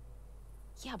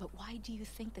 Yeah, but why do you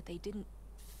think that they didn't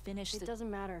finish It doesn't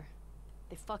matter.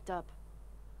 They fucked up.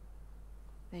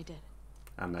 They did.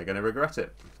 And they're going to regret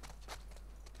it.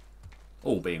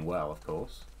 All being well, of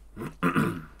course.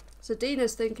 So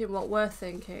Dina's thinking what we're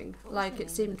thinking. What was Like the it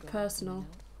name seemed of the girl, personal.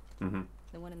 you know? Mm-hmm.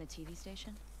 The one in the TV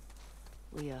station?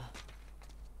 Leah.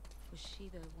 Was she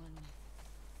the one...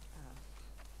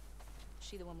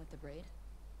 she the one with the braid?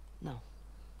 No.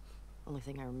 Only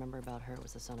thing I remember about her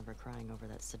was the sound of her crying over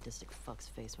that sadistic fuck's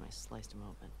face when I sliced him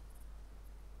open.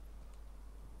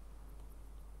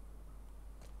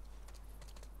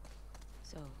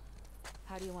 So,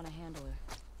 how do you want to handle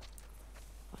her?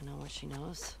 Find out what she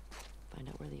knows. Find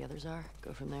out where the others are.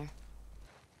 Go from there.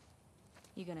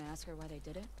 You gonna ask her why they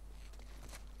did it?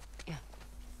 Yeah.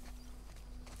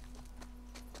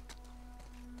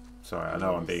 Sorry, I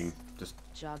know I'm being just...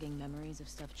 Jogging memories of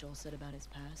stuff Joel said about his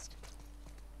past.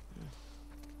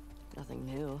 Nothing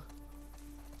new.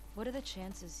 What are the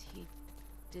chances he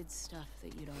did stuff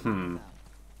that you don't know about?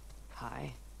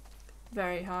 High.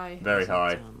 Very high. Very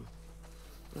high.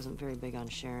 Wasn't very big on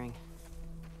sharing.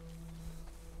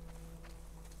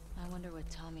 I wonder what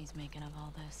Tommy's making of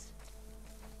all this.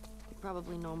 You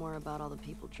probably know more about all the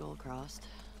people Joel crossed.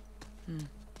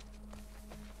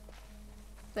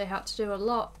 They had to do a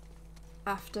lot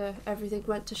after everything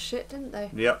went to shit, didn't they?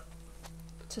 Yep.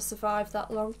 To survive that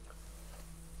long.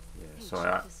 Yeah, Hey,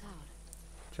 sorry. check this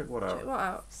out. Check what out? Check what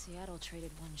out? Seattle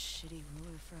traded one shitty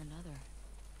ruler for another.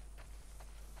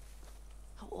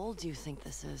 How old do you think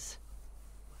this is?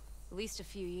 At least a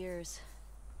few years.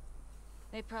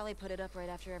 They probably put it up right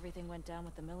after everything went down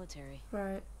with the military.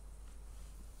 Right.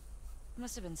 It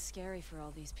must have been scary for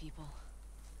all these people.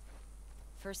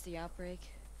 First the outbreak,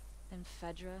 then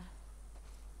Fedra,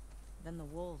 then the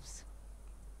wolves.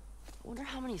 I wonder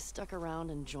how many stuck around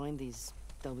and joined these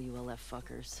WLF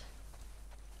fuckers.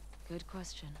 Good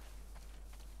question.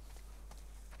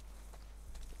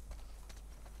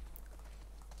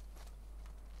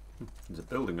 There's a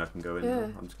building I can go in. Yeah.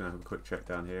 I'm just going to have a quick check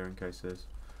down here in case there's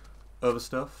other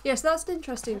stuff. Yes, that's an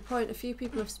interesting point. A few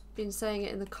people have been saying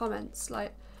it in the comments.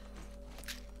 Like,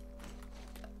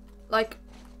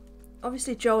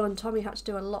 obviously Joel and Tommy had to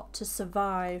do a lot to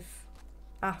survive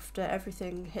after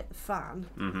everything hit the fan.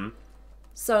 Mm-hmm.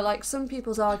 So, like, some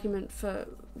people's argument for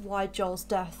why Joel's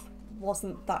death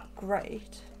wasn't that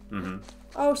great. Mm-hmm.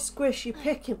 Oh, Squish, you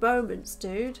pick your moments,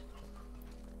 dude.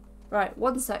 Right,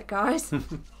 one sec, guys.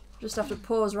 Just have to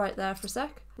pause right there for a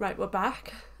sec. Right, we're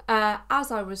back.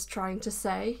 As I was trying to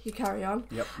say, you carry on.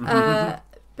 Yep.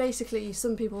 Basically,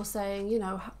 some people are saying, you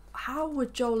know, how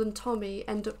would Joel and Tommy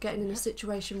end up getting in a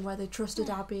situation where they trusted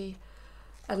Abby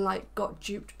and, like, got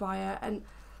duped by her? And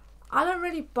I don't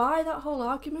really buy that whole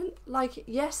argument. Like,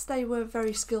 yes, they were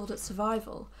very skilled at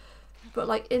survival, but,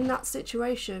 like, in that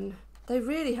situation, they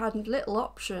really had little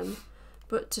option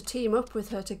but to team up with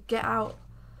her to get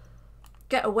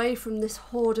away from this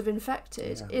horde of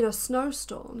infected in a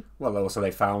snowstorm. Well, also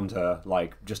they found her,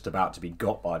 like, just about to be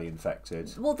got by the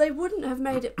infected. Well, they wouldn't have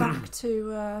made it back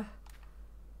to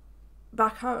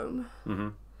back home. Mm-hmm.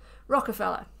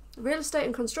 Rockefeller. Real estate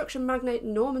and construction magnate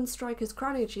Norman Stryker's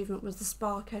crowning achievement was the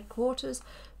Spark headquarters,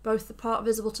 both the part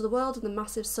visible to the world and the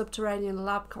massive subterranean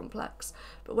lab complex.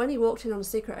 But when he walked in on a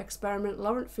secret experiment,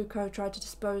 Laurent Foucault tried to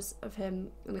dispose of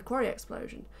him in a quarry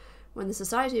explosion. When the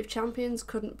Society of Champions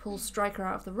couldn't pull Stryker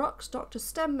out of the rocks, Dr.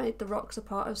 Stem made the rocks a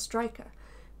part of Stryker.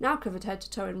 Now covered head to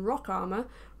toe in rock armour,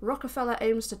 Rockefeller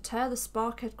aims to tear the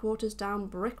Spark headquarters down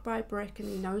brick by brick, and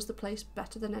he knows the place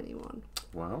better than anyone.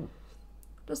 Wow.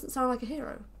 Doesn't sound like a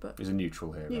hero, but... He's a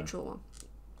neutral hero. Neutral one.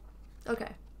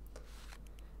 Okay.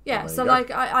 Yeah, Well, so, you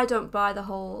like, I don't buy the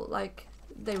whole, like,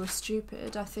 they were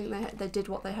stupid. I think they did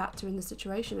what they had to in the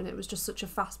situation, and it was just such a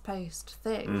fast-paced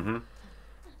thing. Mm-hmm.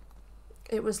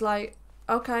 It was like,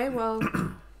 okay, well,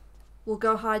 we'll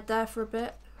go hide there for a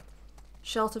bit,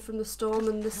 shelter from the storm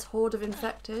and this horde of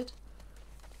infected.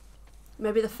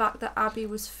 Maybe the fact that Abby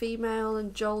was female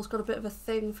and Joel's got a bit of a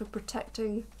thing for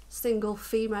protecting single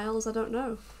females, I don't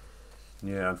know.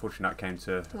 Yeah, unfortunately that came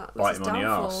to That was bite his him on the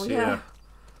downfall, arse. yeah.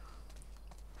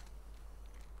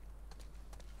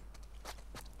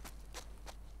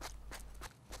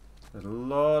 There's a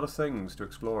lot of things to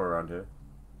explore around here.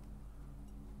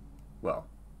 Well,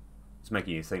 it's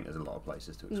making you think there's a lot of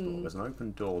places to explore. There's an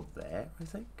open door there, I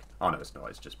think. Oh no, it's not.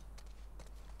 It's just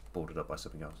boarded up by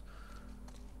something else.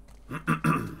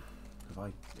 The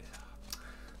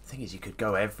thing is, you could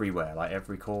go everywhere, like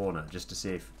every corner, just to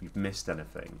see if you've missed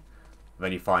anything. But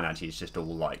then you find actually it's just all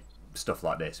like stuff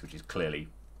like this, which is clearly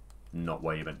not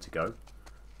where you're meant to go.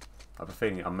 I have a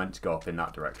feeling I'm meant to go up in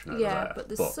that direction over Yeah, there. but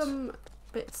there's some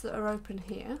bits that are open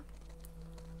here.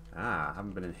 Ah, I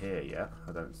haven't been in here yet,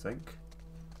 I don't think.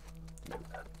 No.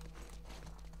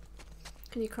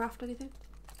 Can you craft anything?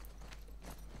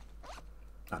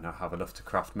 I now have enough to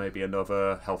craft maybe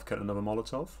another health kit, another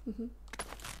Molotov. Mm-hmm.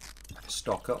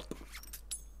 Stock up.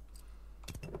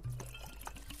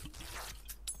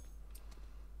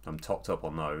 I'm topped up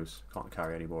on those. Can't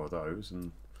carry any more of those,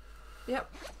 and Yep.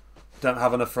 don't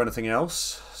have enough for anything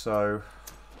else. So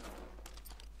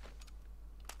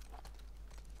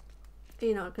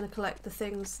You're not going to collect the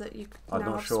things that you I'm now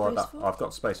not have sure. space for? I've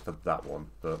got space for that one,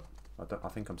 but I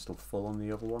think I'm still full on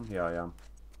the other one. Yeah, I am.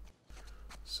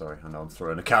 Sorry, I know I'm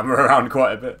throwing the camera around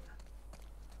quite a bit.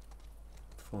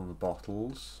 Full on the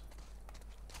bottles.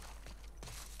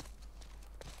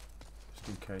 Just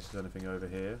in case there's anything over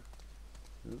here.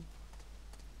 Ooh.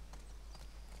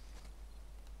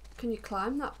 Can you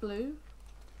climb that blue?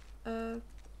 Well,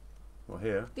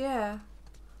 here. Yeah.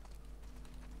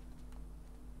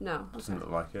 No. Doesn't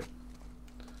look like it.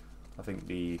 I think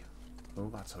the... Oh,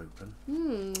 that's open.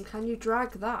 Can you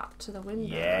drag that to the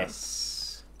window?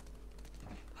 Yes.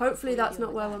 Hopefully What are you that's not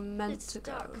doing where with we're that? meant It's to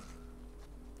stuck. go.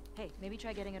 Hey, maybe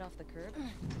try getting it off the curb?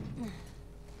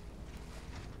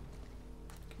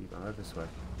 Keep on over this way.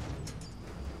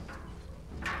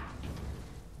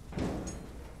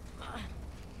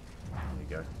 There you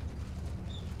go.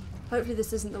 Hopefully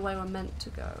this isn't the way we're meant to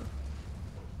go.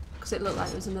 Because it looked like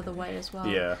there was another way as well.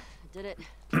 Yeah. Did it.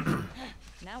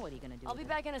 Now what are you gonna do? I'll be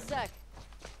back in a sec.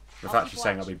 The I'll fact keep she's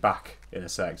saying I'll watch. be back in a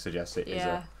sec suggests it is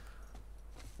Yeah.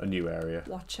 a new area.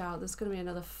 Watch out, there's going to be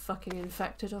another fucking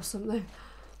infected or something.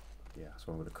 Yeah, it's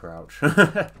one with a crouch.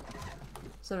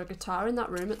 Is there a guitar in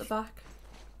that room at the back?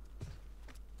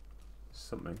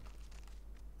 Something.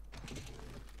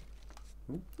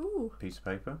 Ooh. Piece of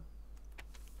paper.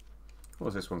 What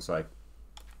does this one say?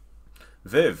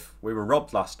 Viv, we were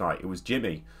robbed last night. It was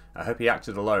Jimmy. I hope he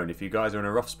acted alone. If you guys are in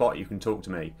a rough spot, you can talk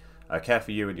to me. I care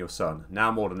for you and your son.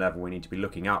 Now more than ever, we need to be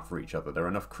looking out for each other. There are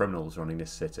enough criminals running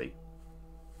this city.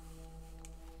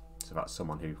 So that's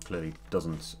someone who clearly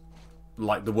doesn't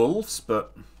like the wolves,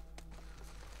 but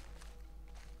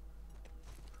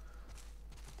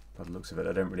by the looks of it,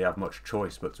 I don't really have much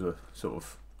choice but to sort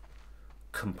of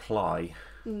comply.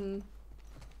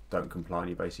 Don't comply and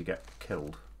you basically get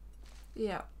killed.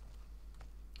 Yeah.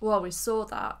 Well, we saw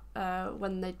that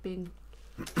when they'd been...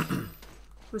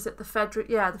 Was it the Fedra...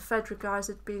 Yeah, the Fedra guys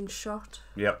had been shot.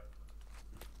 Yep.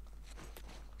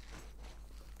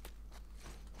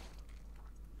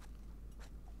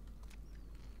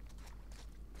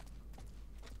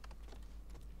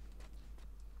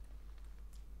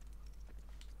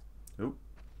 Ooh.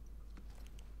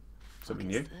 Something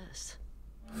new. What is this?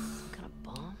 Some kind of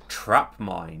bomb? Trap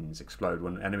mines explode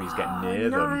when enemies get near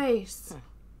them. Nice.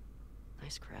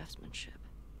 Nice craftsmanship.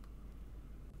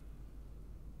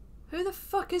 Who the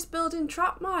fuck is building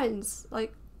trap mines?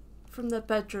 Like, from their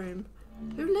bedroom?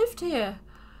 Who lived here?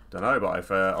 Don't know, but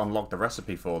I've unlocked the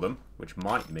recipe for them, which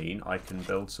might mean I can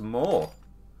build some more.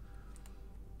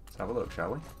 Let's have a look,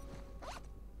 shall we?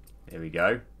 Here we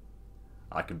go.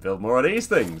 I can build more of these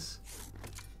things.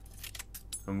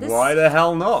 And This- why the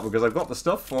hell not? Because I've got the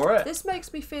stuff for it. This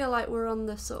makes me feel like we're on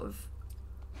the sort of...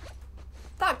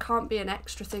 That can't be an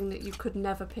extra thing that you could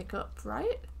never pick up,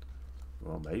 right?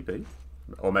 Well, maybe.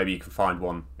 Or maybe you can find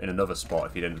one in another spot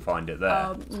if you didn't find it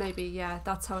there. Maybe, yeah.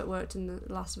 That's how it worked in The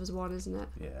Last of Us 1, isn't it?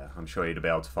 Yeah, I'm sure you'd be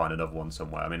able to find another one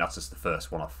somewhere. I mean, that's just the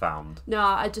first one I found. No,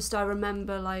 I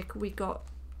remember, like, we got...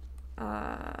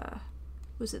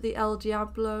 was it the El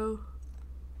Diablo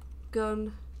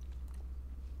gun?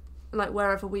 And, like,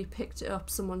 wherever we picked it up,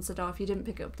 someone said, oh, if you didn't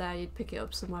pick it up there, you'd pick it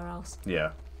up somewhere else.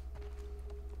 Yeah.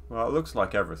 Well, it looks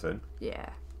like everything. Yeah.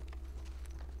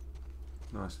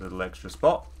 Nice little extra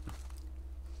spot.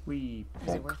 Wee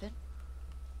Is it bonk. worth it?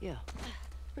 Yeah.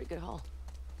 Pretty good haul.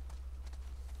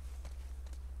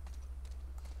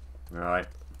 Right.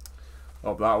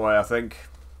 Up that way, I think.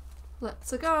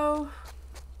 Let's go.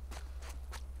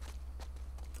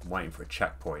 I'm waiting for a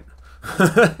checkpoint.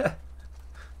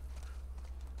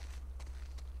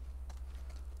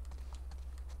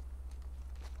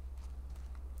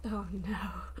 Oh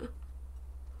no.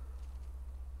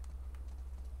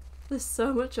 There's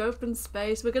so much open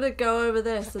space. We're gonna go over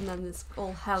this and then this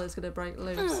all hell is gonna break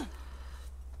loose.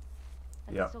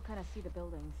 I Yeah. can still kind of see the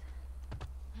buildings.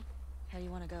 How do you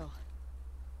want to go?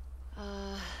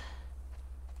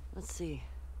 Let's see.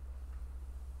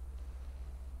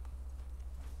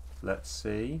 Let's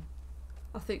see.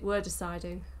 I think we're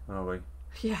deciding. Are we?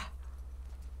 Yeah.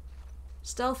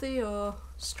 Stealthy or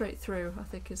straight through, I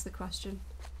think is the question.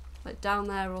 Like down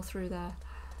there or through there.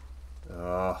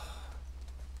 I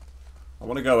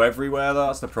want to go everywhere, though.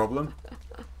 That's the problem.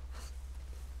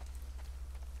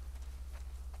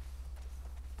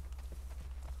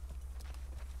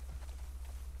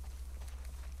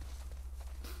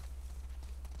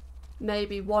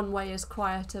 Maybe one way is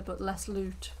quieter but less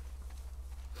loot.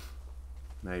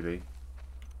 Maybe.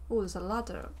 Oh, there's a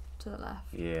ladder up to the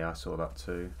left. Yeah, I saw that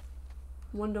too.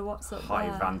 Wonder what's up High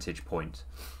there. vantage point.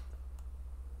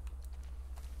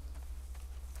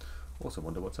 Also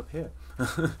wonder what's up here.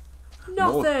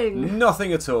 Nothing!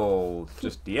 Nothing at all.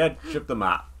 Just the edge of the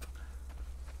map.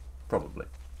 Probably.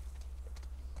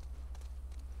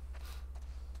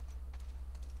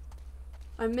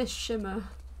 I miss Shimmer.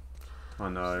 I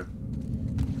know.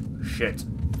 Shit.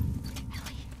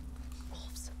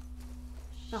 Wolves.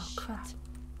 Oh crap.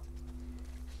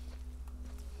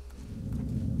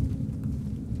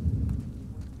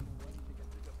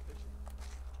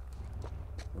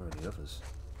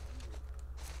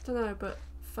 don't know, but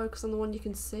focus on the one you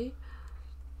can see.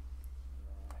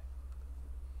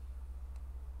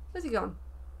 Where's he gone?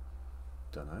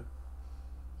 Don't know.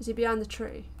 Is he behind the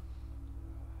tree?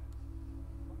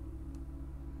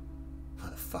 Where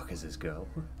the fuck is this girl?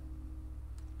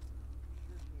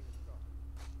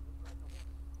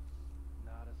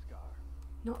 Not a scar.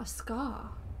 Not a scar.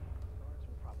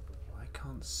 I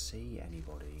can't see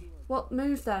anybody. What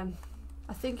move then?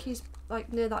 I think he's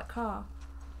like near that car.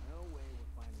 No way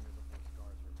we're finding her before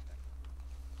scars are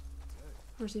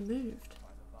infected. Or has he moved?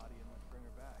 Find the body and let's bring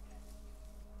her back.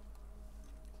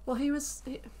 Well, he was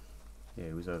Yeah,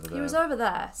 he was over there. he was over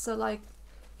there, so like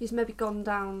he's maybe gone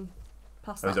down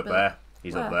past Oh, that he's up bit. there.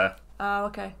 He's up Where? there. Oh,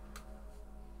 okay.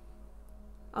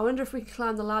 I wonder if we can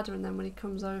climb the ladder and then when he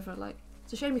comes over, like,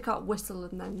 it's a shame you can't whistle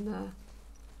and then.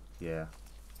 Yeah,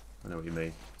 I know what you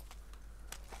mean.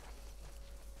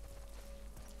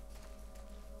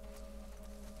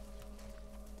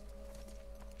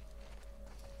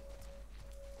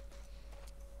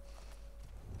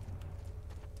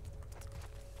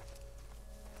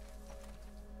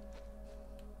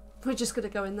 We're just gonna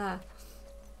go in there.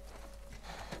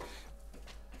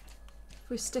 If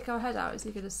we stick our head out, is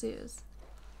he gonna see us?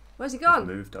 Where's he He's gone?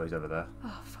 moved. Oh, he's over there.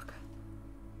 Oh, fuck.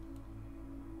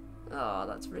 Oh,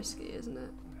 that's risky, isn't it?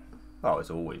 Oh,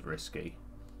 it's always risky.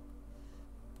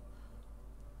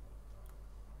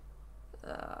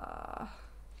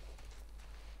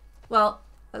 Well,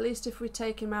 at least if we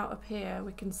take him out up here,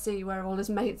 we can see where all his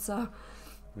mates are.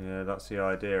 Yeah, that's the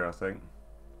idea, I think.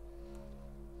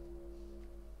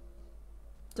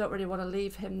 Don't really want to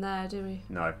leave him there, do we?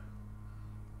 No.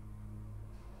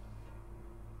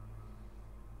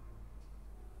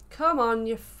 Come on,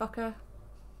 you fucker.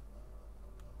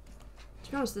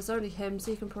 To be honest, there's only him,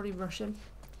 so you can probably rush him.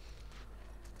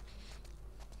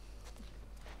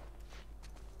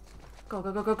 Go,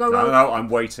 go, go, go, go, No, go. no, I'm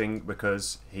waiting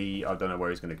because I don't know where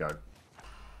he's going to go.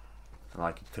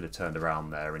 Like, he could have turned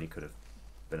around there and he could have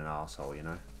been an arsehole, you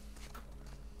know?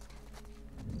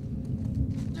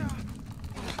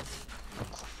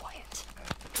 Quiet.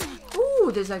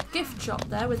 Ooh, there's a gift shop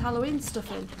there with Halloween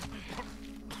stuff in.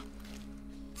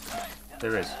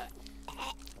 There is.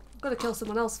 Got to kill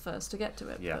someone else first to get to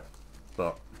it. Yeah.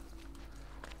 But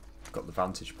got the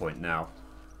vantage point now.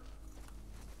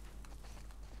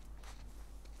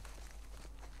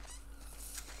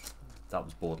 That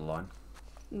was borderline.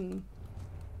 Mm.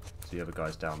 So the other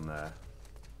guy's down there.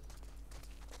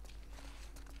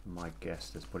 My guess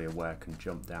there's probably a way I can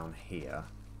jump down here.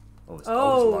 Oh, there's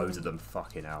loads of them.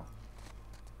 Fucking hell.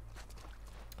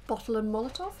 Bottle and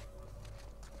Molotov?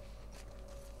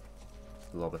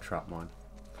 Lob a trap mine.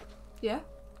 Yeah.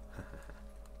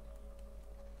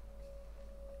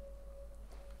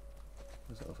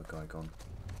 Where's that other guy gone?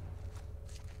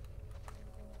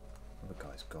 Other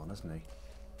guy's gone, hasn't he?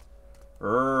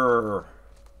 Urgh.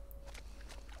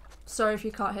 Sorry if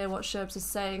you can't hear what Sherbs is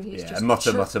saying. He's just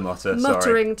mutter. muttering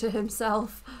Sorry. to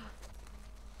himself.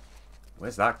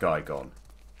 Where's that guy gone?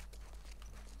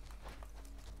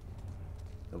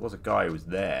 There was a guy who was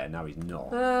there, now he's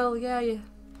not. Well, yeah, you.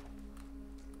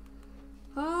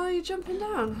 Oh, you're jumping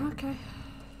down. Okay.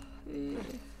 Yeah.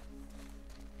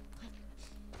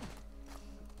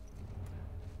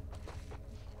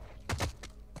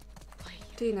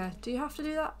 Dina, do you have to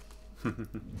do that?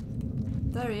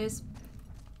 There he is.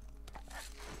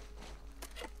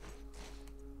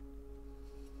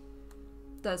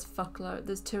 There's fuckload.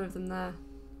 There's two of them there.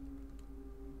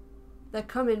 They're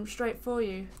coming straight for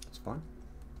you. It's fine.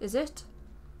 Is it?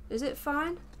 Is it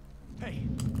fine? Hey,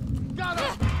 got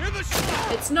him! In the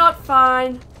shot! It's not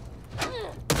fine.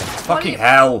 Fucking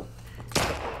hell!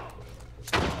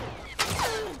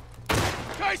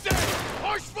 Tyson,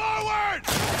 push forward!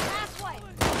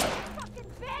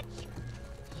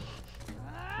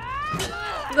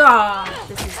 Ah,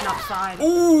 this is not fine.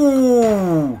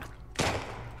 Ooh!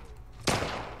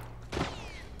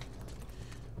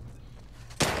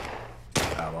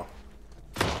 Oh well.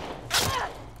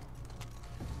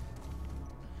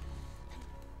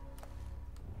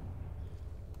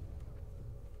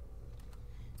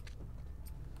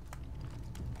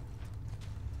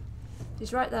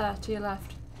 He's right there, to your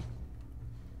left.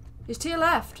 He's to your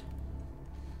left.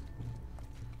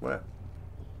 Where?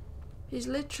 He's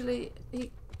literally...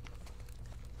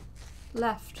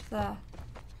 left there.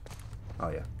 Oh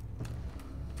yeah.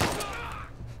 All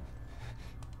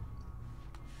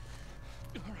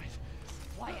right.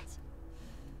 Quiet.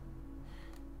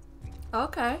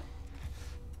 Okay.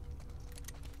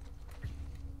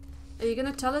 Are you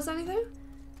gonna tell us anything?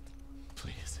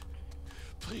 Please.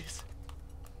 Please.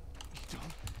 You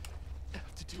don't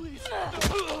have to do this.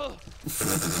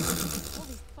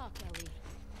 Holy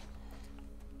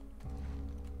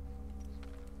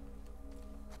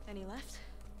left?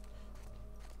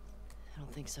 I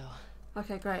don't think so.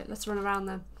 Okay, great. Let's run around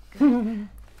then.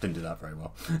 Didn't do that very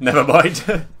well. Never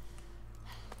mind.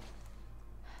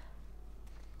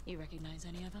 You recognize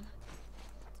any of them?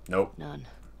 Nope. None.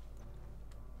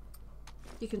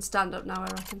 You can stand up now,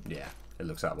 I reckon. Yeah, it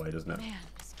looks that way, doesn't it? Man,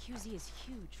 this QZ is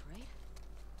huge, right?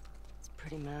 It's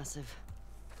pretty massive.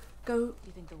 Go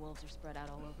You think the wolves are spread out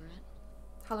all over it?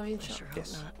 Halloween I shop. sure hope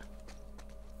Yes. not.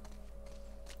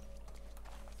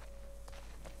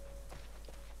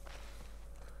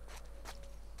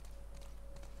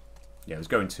 Yeah, it was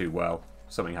going too well.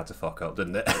 Something had to fuck up,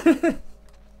 didn't it?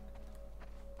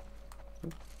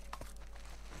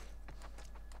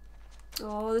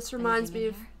 Oh, this reminds Anything me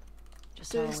in of here?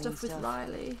 Just doing Halloween stuff with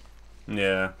Riley.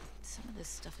 Yeah. Some of this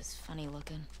stuff is funny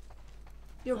looking.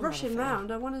 You're I'm not a rushing fan.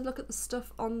 round. I want to look at the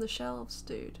stuff on the shelves,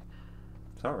 dude.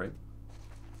 Sorry.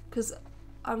 Because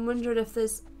I'm wondering if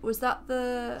there's... Was that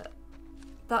the...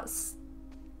 That's...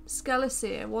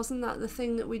 Skeleseer, wasn't that the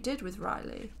thing that we did with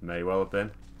Riley? May well have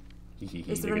been.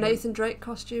 Is there a Nathan Drake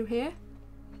costume here?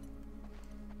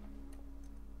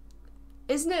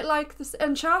 Isn't it like this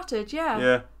Uncharted? Yeah.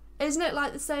 Yeah. Isn't it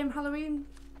like the same Halloween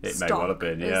It may stock well have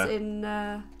been, yeah. as in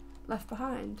Left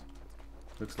Behind?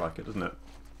 Looks like it, doesn't it?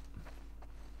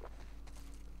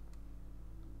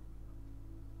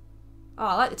 Oh,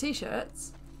 I like the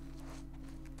t-shirts.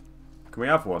 Can we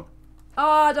have one?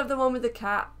 Oh, I'd have the one with the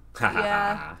cat.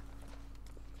 Yeah.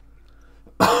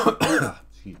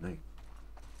 Excuse me.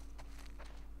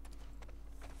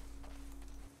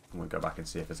 I'm going to go back and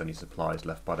see if there's any supplies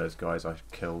left by those guys I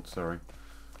killed, sorry.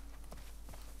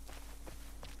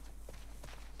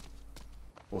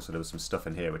 Also, there was some stuff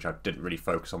in here which I didn't really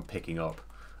focus on picking up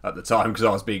at the time because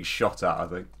I was being shot at, I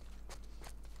think.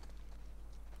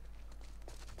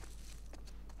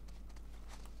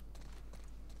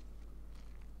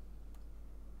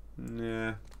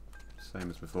 Yeah, same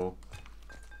as before.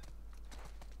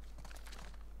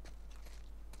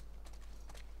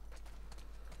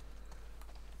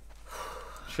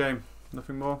 Shame,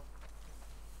 nothing more.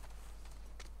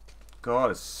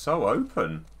 God, it's so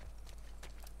open.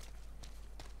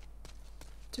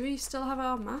 Do we still have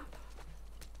our map?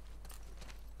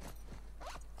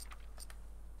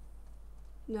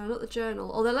 No, not the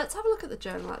journal. Although, let's have a look at the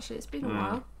journal, actually. It's been a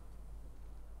while.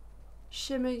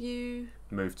 Shimmer you...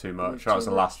 Moved too much. Moved That was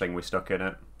too the last much. thing we stuck in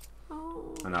it.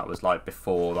 Oh. And that was like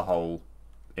before the whole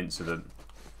incident.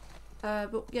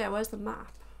 But yeah, where's the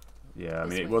map? Yeah, I This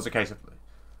mean, it way. was a case of...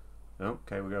 Oh,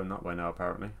 okay, we're going that way now,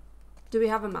 apparently. Do we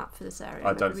have a map for this area?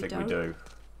 I don't Maybe think we do.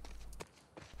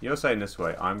 You're saying this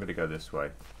way. I'm going to go this way.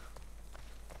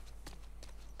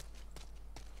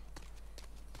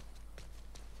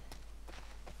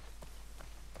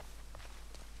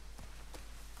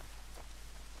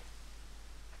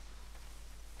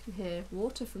 Can hear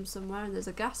water from somewhere, and there's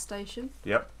a gas station.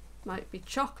 Yep. Might be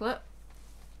chocolate.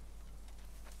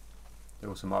 There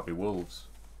also might be wolves.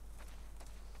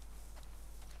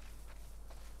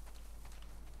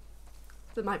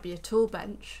 There might be a tool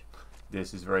bench.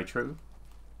 This is very true.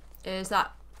 Is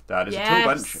that... That is a tool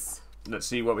bench. Let's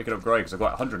see what we can upgrade, because I've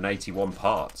got 181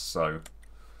 parts, so...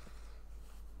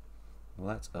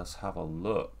 Let us have a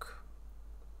look.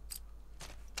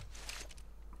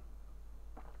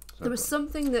 So There was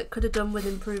something that could have done with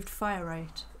improved fire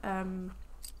rate.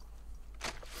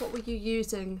 What were you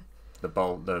using?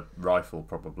 the rifle,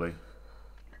 probably.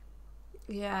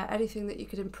 Yeah, anything that you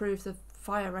could improve the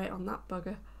fire rate on that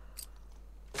bugger.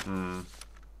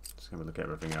 Just have a look at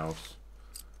everything else.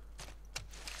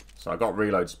 So I got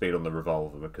reload speed on the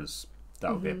revolver because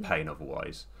that would be a pain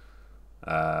otherwise.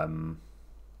 Damage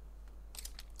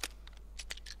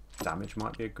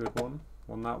might be a good one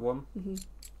on that one.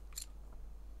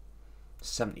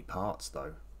 70 parts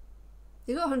though.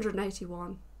 You got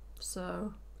 181,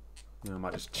 so... I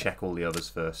might just check all the others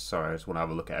first. Sorry, I just want to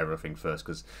have a look at everything first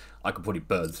because I could probably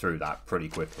burn through that pretty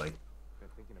quickly. Been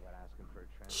thinking about asking for a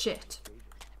transfer. Shit.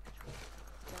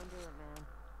 Don't do it, man.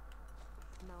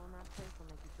 Smell in that place will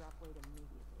make you drop weight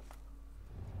immediately.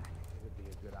 It would be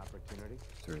a good opportunity.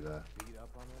 Through there. Beat up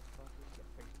on those fuckers. Get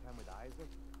FaceTime with Isaac.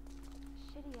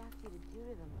 Shit he asked you to do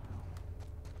to them, though.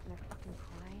 And they're fucking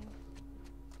crying.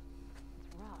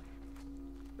 It's rough.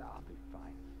 I'll be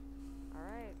fine.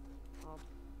 Alright. I'll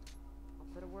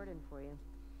put a word in for you.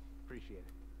 Appreciate it.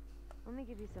 Let me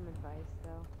give you some advice,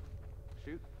 though.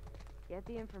 Shoot. Get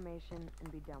the information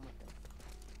and be done with it.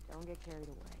 Don't get carried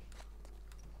away.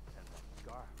 And the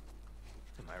scar.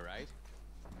 Am I right?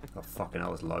 Oh, fucking hell,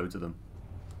 there's loads of them.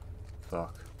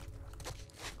 Fuck.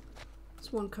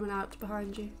 There's one coming out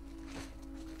behind you.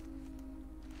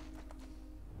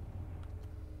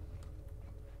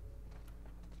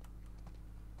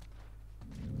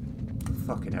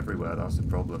 fucking everywhere, that's the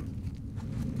problem.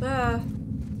 There.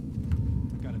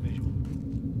 Got a visual.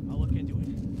 I'll look into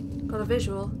it. Got a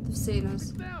visual. They've seen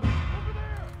us. Now, over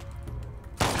there!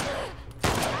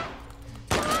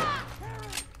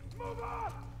 Move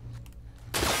on!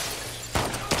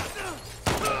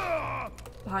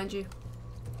 Behind you.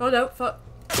 Oh no, fuck.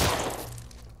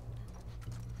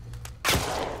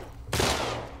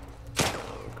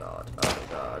 Oh god, oh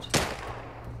god.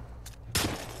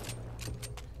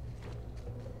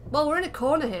 Well, we're in a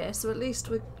corner here, so at least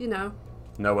we, you know,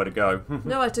 Nowhere to go.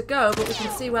 nowhere to go, but we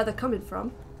can see where they're coming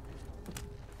from.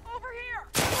 Over here!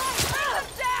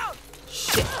 Down!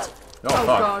 Shit. Oh, Oh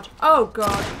fuck. god, oh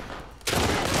god.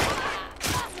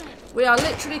 We are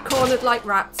literally cornered like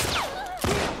rats.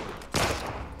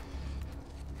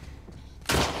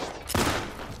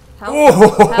 Health,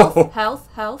 Oh!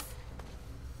 health.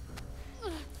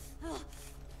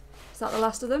 Is that the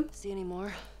last of them? See any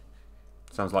more?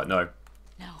 Sounds like no.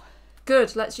 No.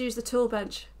 Good, let's use the tool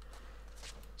bench.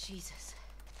 Jesus.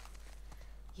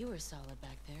 You were solid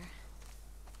back there.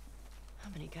 How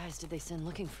many guys did they send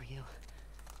looking for you?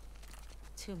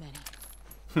 Too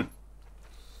many.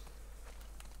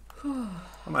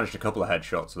 I managed a couple of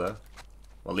headshots there.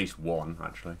 Well, at least one,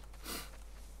 actually.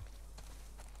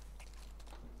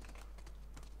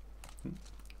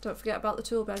 Don't forget about the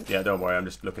tool bench. Yeah, don't worry, I'm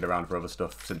just looking around for other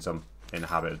stuff since I'm in the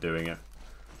habit of doing it.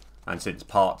 And since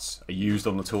parts are used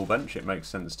on the tool bench, it makes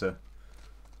sense to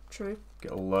True.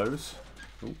 get all those.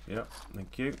 Oh, yeah,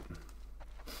 thank you.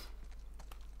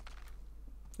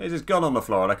 There's this gun on the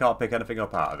floor and I can't pick anything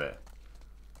up out of it.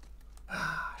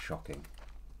 Ah, shocking.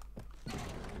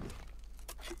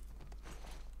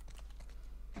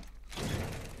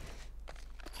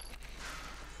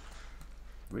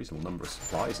 Reasonable number of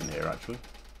supplies in here, actually.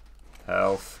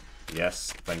 Health.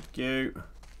 Yes, thank you. I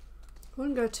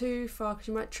wouldn't go too far because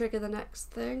you might trigger the next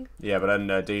thing. Yeah, but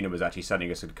then Dina was actually sending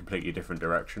us in a completely different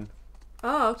direction.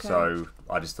 Oh, okay. So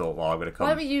I just thought, well, I'm going to come.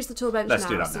 Why don't we use the tool bench Let's now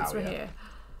do that since now, we're yeah. here?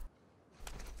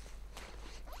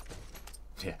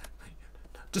 Yeah.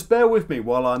 Just bear with me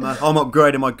while I'm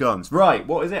upgrading my guns. Right,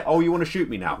 what is it? Oh, you want to shoot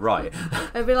me now? Right.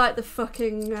 It'd be like the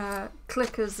fucking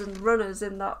clickers and runners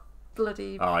in that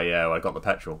bloody Oh, yeah, well, I got the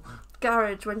petrol.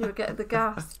 garage when you were getting the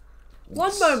gas.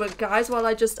 One moment, guys, while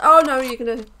I just... Oh, no, you're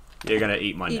going to You're going to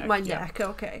eat my eat neck. my yeah. neck.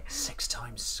 Okay. 6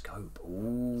 times scope.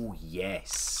 Ooh,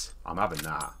 yes. I'm having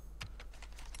that.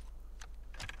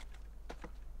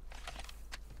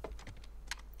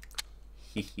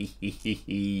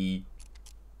 Hee.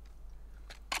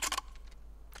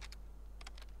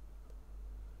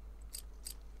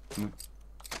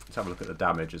 Let's have a look at the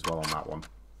damage as well on that one.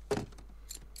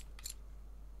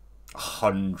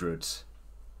 100.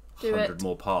 Do 100 it.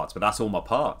 more parts, but that's all my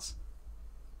parts.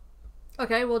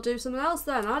 Okay, we'll do something else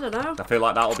then. I don't know. I feel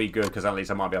like that'll be good because at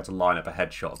least I might be able to line up a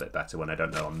headshot a bit better when I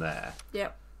don't know I'm there.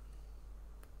 Yep.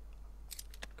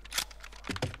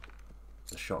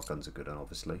 The shotguns are good,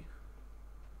 obviously.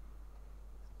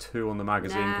 2 on the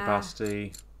magazine Nah.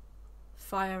 capacity.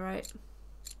 Fire rate.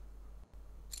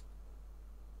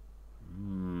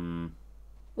 Hmm.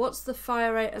 What's the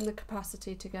fire rate and the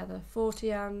capacity together?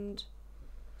 40 and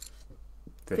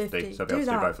 50. So I'll be able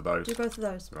to do both of those. Do both of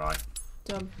those. Right.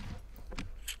 Done.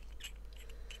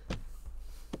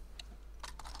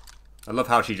 I love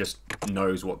how she just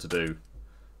knows what to do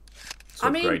to I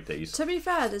mean, upgrade these. to be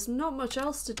fair, there's not much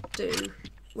else to do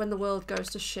when the world goes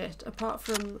to shit, apart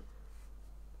from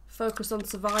focus on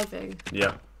surviving.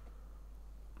 Yeah.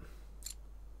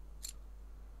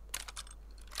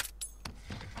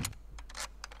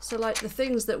 So, like, the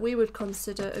things that we would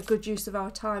consider a good use of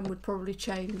our time would probably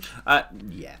change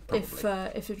Yeah, probably.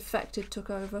 if infected took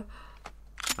over.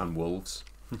 And wolves.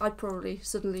 I'd probably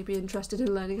suddenly be interested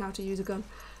in learning how to use a gun.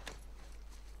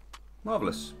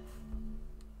 Marvellous.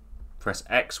 Press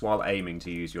X while aiming to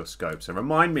use your scope. So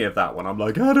remind me of that one. I'm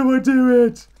like, how do I do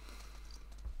it?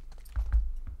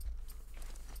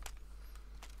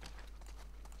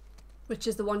 Which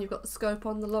is the one you've got the scope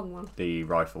on, the long one. The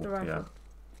rifle. The rifle. Yeah.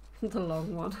 The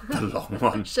long one. The long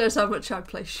one. Shows how much I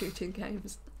play shooting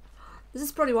games. This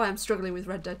is probably why I'm struggling with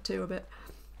Red Dead 2 a bit.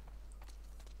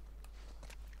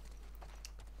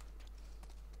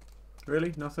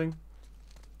 Really? Nothing?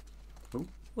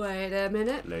 Wait a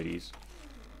minute. Ladies.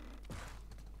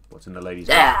 What's in the ladies'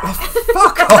 Yeah.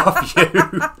 Fuck off, you!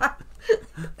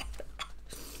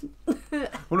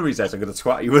 One of these days I'm going to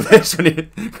twat you with this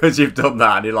because you've done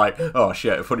that and you're like, oh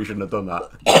shit, I probably shouldn't have done that.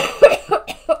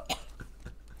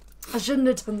 I shouldn't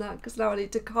have done that because now I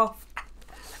need to cough.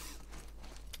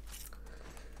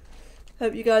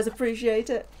 Hope you guys appreciate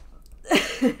it.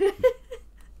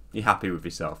 You're happy with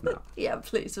yourself now? Yeah, I'm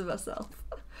pleased with myself.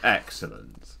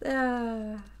 Excellent.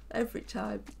 Every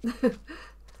time.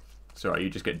 Sorry, you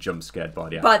just get jump scared by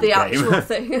the actual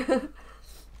thing.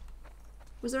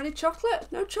 Was there any chocolate?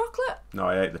 No chocolate? No,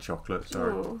 I ate the chocolate,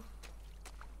 sorry. Oh.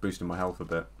 Boosting my health a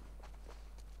bit.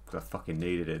 Because I fucking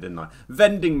needed it, didn't I?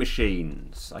 Vending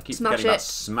machines. I keep forgetting about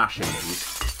smashing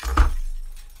these.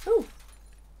 Oh.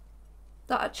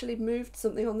 That actually moved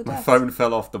something on the desk. My phone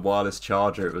fell off the wireless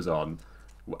charger it was on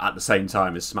at the same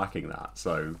time as smacking that,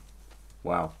 so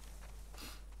wow.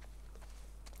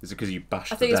 Is it because you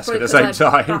bashed the desk at the same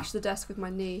time? I bashed the desk with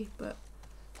my knee, but...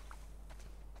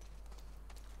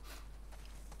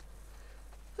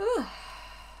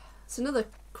 It's another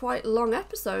quite long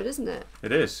episode, isn't it?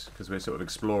 It is, because we're sort of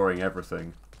exploring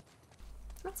everything.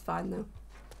 That's fine, though.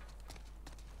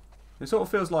 It sort of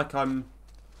feels like I'm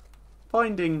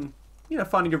finding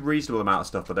a reasonable amount of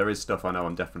stuff, but there is stuff I know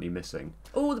I'm definitely missing.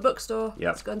 Oh, the bookstore. Yep.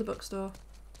 Let's go in the bookstore.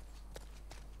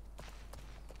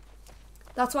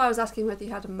 That's why I was asking whether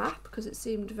you had a map, because it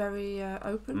seemed very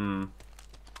open.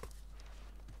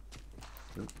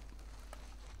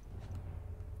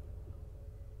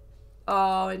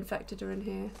 Oh, infected are in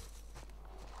here.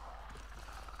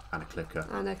 And a clicker.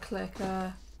 And a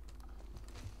clicker.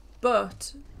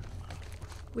 But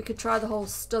we could try the whole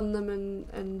stun them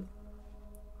and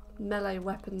melee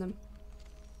weapon them.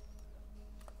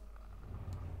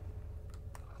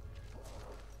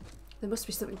 There must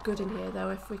be something good in here, though,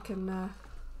 if we can...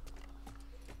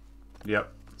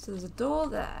 Yep. So there's a door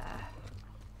there.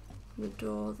 And a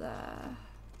door there.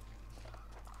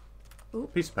 Ooh.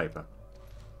 Piece of paper.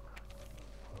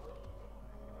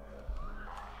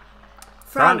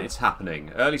 Fran, it's happening.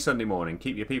 Early Sunday morning.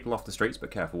 Keep your people off the streets,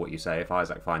 but careful what you say. If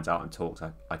Isaac finds out and talks,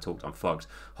 I talked on thugs.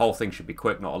 Whole thing should be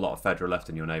quick, not a lot of Fedra left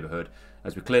in your neighbourhood.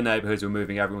 As we clear neighbourhoods, we're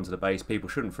moving everyone to the base. People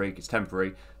shouldn't freak, it's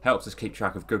temporary. Helps us keep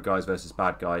track of good guys versus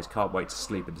bad guys. Can't wait to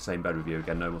sleep in the same bed with you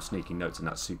again. No more sneaking notes in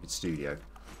that stupid studio.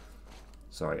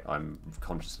 Sorry, I'm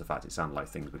conscious of the fact it sounded like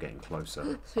things were getting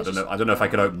closer. I don't know if I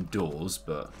could open doors,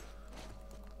 but...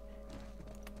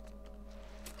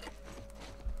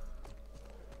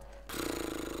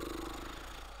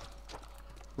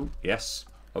 Ooh, yes,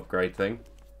 upgrade thing.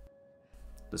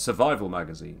 The Survival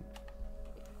Magazine.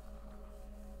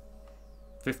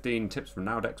 15 tips from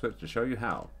Nowd experts to show you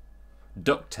how.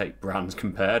 Duct tape brands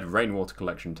compared, rainwater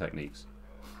collection techniques.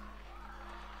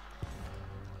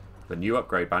 The new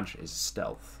upgrade badge is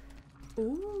Stealth.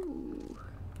 Ooh.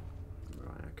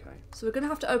 Right, okay. So we're going to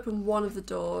have to open one of the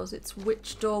doors. It's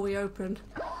which door we open.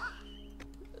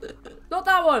 Not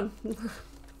that one!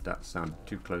 That sounded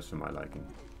too close for my liking.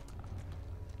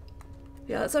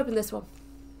 Yeah, let's open this one.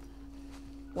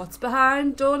 What's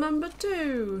behind door number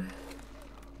 2?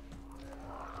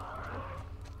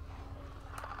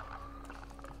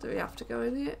 Do we have to go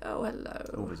in here? Oh, hello.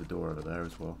 Oh, there's a door over there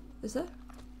as well. Is there?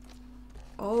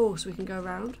 Oh, so we can go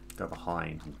around? Go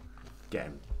behind and get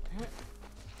him.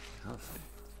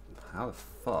 How the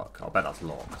fuck? I'll bet that's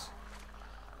locked.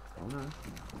 Oh no.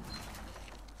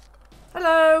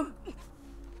 Hello!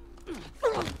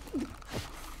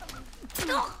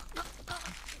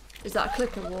 Is that a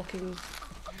clicker walking?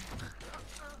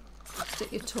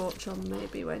 Stick your torch on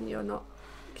maybe when you're not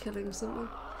killing someone.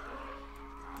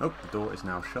 Oh, the door is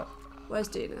now shut. Where's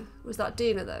Dina? Was that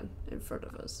Dina then, in front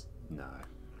of us? No,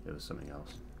 it was something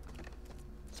else.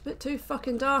 It's a bit too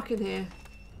fucking dark in here.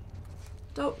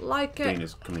 Don't like it.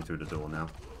 Dina's coming through the door now.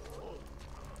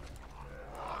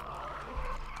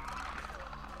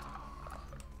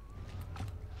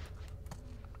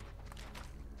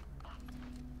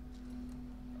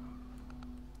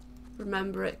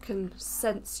 Remember, it can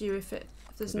sense you if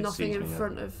there's If it nothing sees in me, yeah.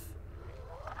 front of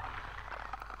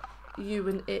you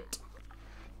and it.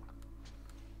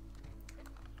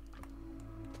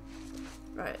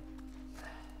 Right.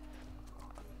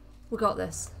 We got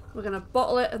this. We're gonna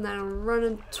bottle it and then run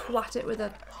and twat it with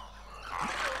a...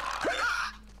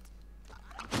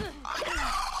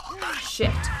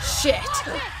 Shit. Shit!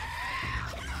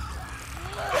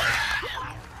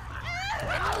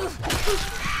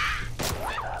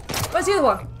 Where's the other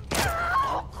one?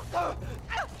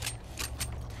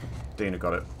 Dina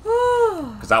got it.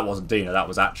 Because that wasn't Dina, that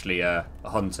was actually a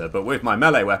hunter. But with my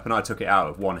melee weapon, I took it out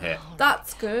with one hit.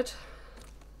 That's good.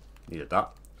 Needed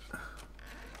that.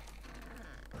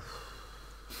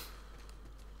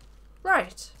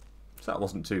 Right. So that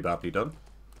wasn't too badly done.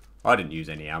 I didn't use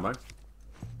any ammo.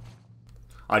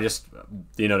 I just,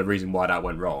 the reason why that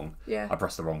went wrong, Yeah. I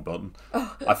pressed the wrong button.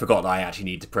 I forgot that I actually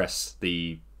need to press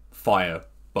the fire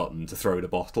button to throw the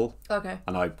bottle. Okay.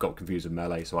 And I got confused with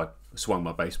melee, so I swung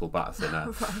my baseball bat at thin air.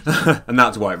 Right. And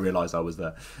that's why I realised I was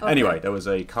there. Okay. Anyway, there was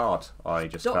a card I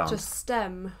just Dr. found.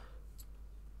 Stem.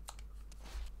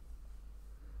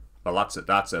 Well,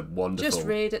 that's a wonderful... Just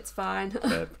read, it's fine.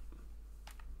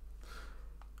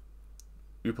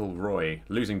 Upal Roy,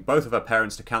 losing both of her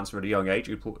parents to cancer at a young age.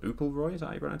 Upal Roy, is that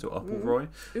how you pronounce it? Upal Roy?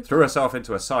 Threw herself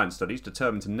into her science studies,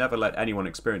 determined to never let anyone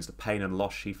experience the pain and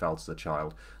loss she felt as a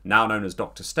child. Now known as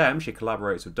Dr. STEM, she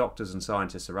collaborates with doctors and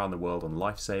scientists around the world on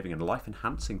life-saving and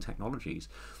life-enhancing technologies.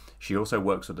 She also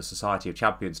works with the Society of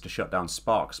Champions to shut down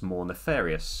Spark's more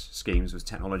nefarious schemes with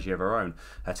technology of her own.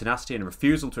 Her tenacity and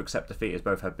refusal to accept defeat is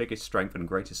both her biggest strength and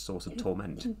greatest source of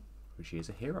torment. She is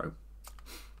a hero.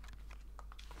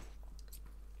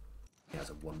 He has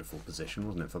a wonderful position,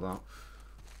 wasn't it, for that?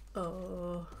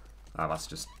 Oh. Oh, that's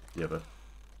just the other...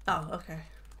 Oh, okay.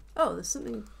 Oh, there's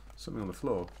something... Something on the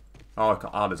floor. Oh,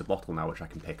 there's a bottle now which I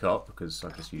can pick up because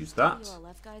I just used that. The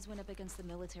left guys went up against the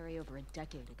military over a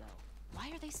decade ago. Why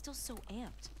are they still so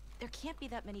amped? There can't be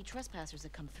that many trespassers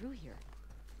that come through here.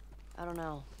 I don't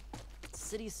know. The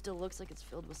city still looks like it's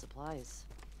filled with supplies.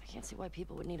 I can't see why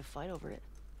people would need to fight over it.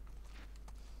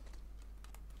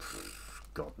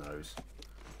 God knows.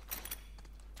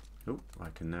 Oh, I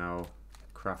can now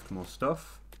craft more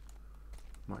stuff.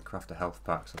 Might craft a health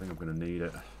pack, so I think I'm going to need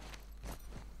it.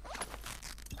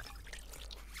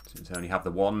 Since I only have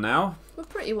the one now. We're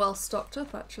pretty well stocked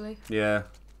up, actually. Yeah.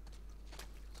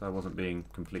 So I wasn't being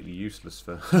completely useless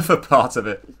for, for part of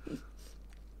it. It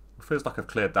feels like I've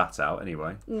cleared that out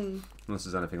anyway. Unless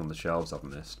there's anything on the shelves I've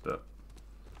missed, but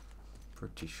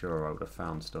pretty sure I would have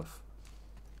found stuff.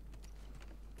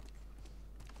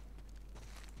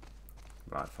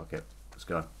 Right, fuck it. Let's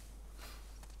go.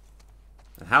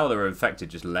 And how they were infected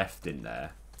just left in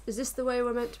there. Is this the way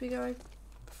we're meant to be going?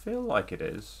 I feel like it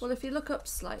is. Well, if you look up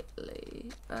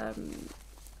slightly,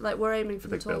 like we're aiming for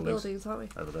the big tall buildings. buildings,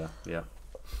 aren't we? Over there, yeah.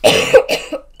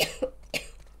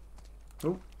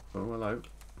 Oh, hello.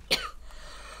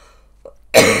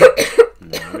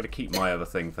 No, I'm going to keep my other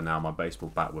thing for now, my baseball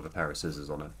bat with a pair of scissors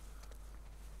on it.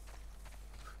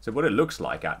 So what it looks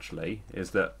like, actually,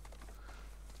 is that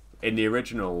in the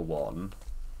original one...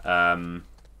 ooh,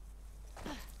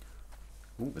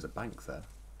 there's a bank there.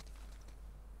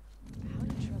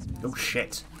 Oh,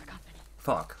 shit.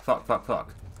 Fuck.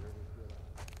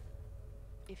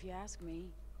 If you ask me,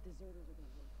 deserters are the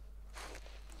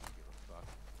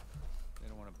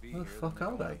Where the fuck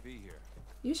are they?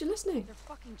 Use your listening. They're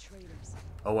fucking traitors.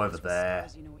 Oh, over there.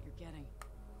 You know what you're getting.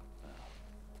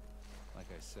 Like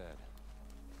I said,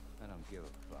 I don't give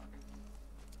a fuck.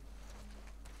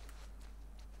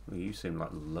 Well, you seem like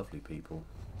lovely people.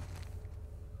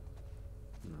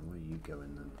 Now, where are you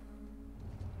going then?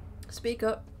 Speak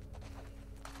up.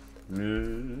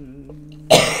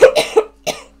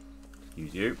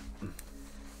 Excuse you.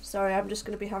 Sorry, I'm just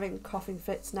going to be having coughing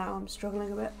fits now. I'm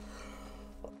struggling a bit.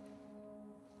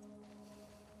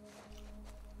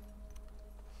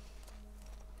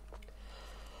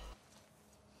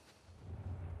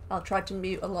 I'll try to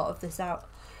mute a lot of this out.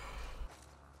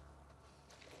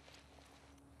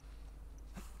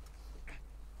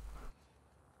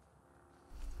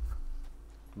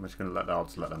 I'm just going to I'll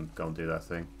just let them go and do their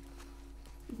thing.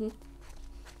 Ooh,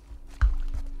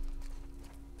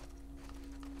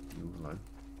 hello.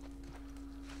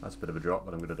 That's a bit of a drop,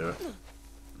 but I'm going to do it.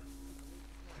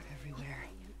 Everywhere.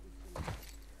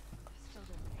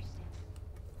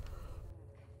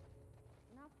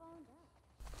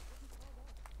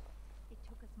 It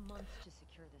took us months to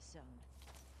secure this zone.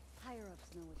 Higher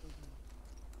ups know what they're doing.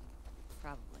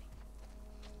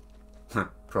 Probably.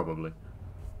 Probably.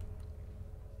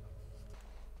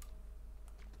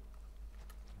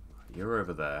 You're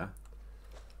over there.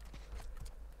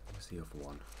 Where's the other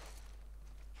one?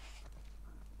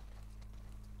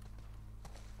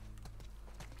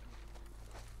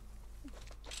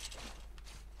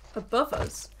 Above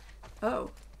us?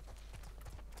 Oh.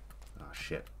 Oh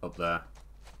shit, up there.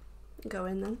 Go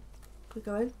in then. We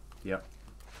go in. Yep.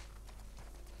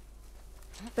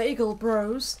 Bagel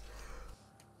bros.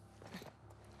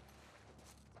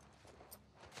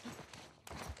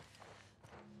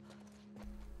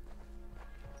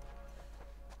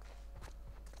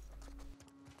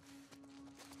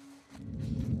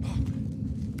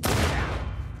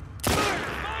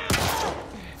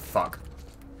 Fuck.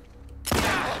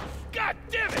 God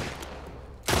damn it!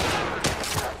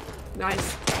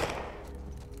 Nice.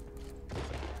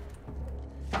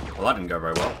 Well, that didn't go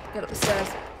very well. Get up the stairs.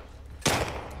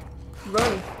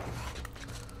 Run.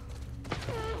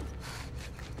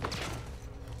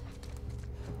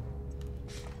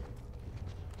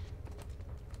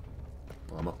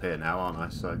 Well, I'm up here now, aren't I?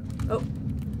 So. Oh.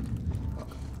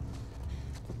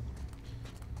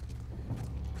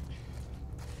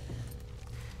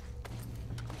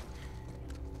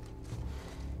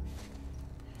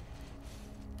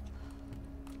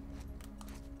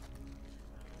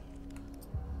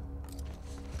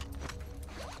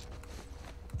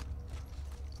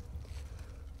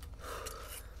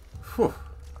 Whew.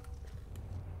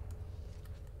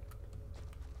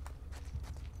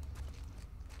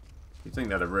 You'd think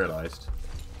they'd have realised.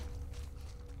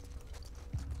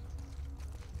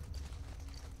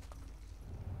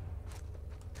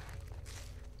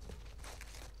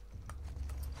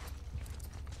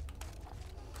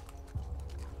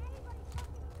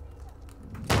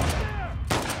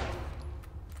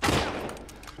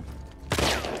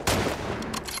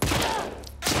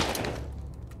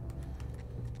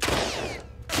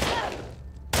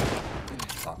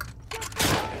 Fuck.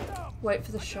 Wait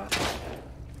for the shot.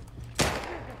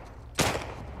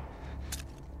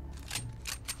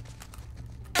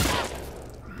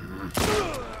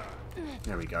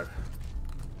 There we go.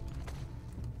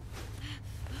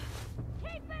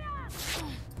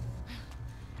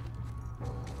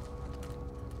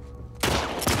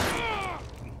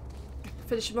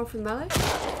 Finish him off with melee?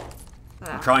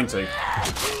 I'm trying to.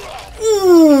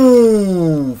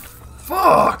 Ooh!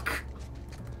 Fuck!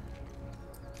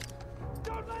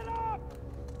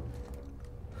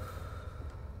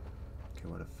 Okay,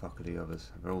 where the fuck are the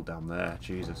others? They're all down there.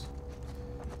 Jesus.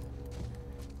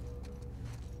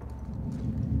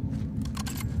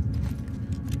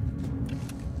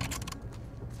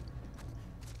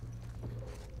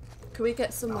 Can we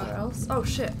get somewhere else? Oh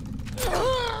shit.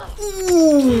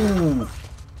 Ooh!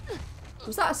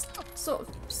 Was that a sort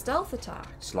of stealth attack?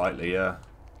 Slightly, yeah.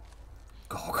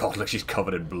 Oh god, look, she's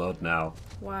covered in blood now.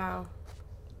 Wow.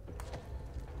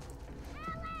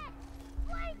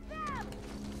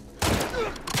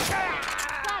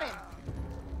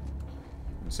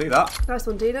 See that? Nice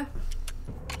one, Dina.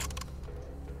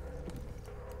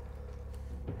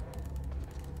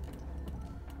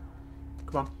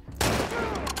 Come on.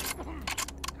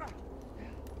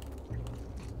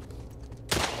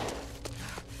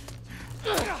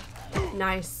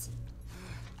 Nice.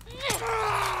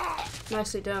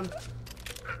 Nicely done.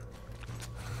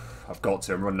 I've got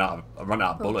to. I'm running out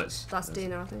of bullets. That's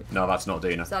Dina, I think. No, that's not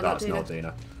Dina. that That's not not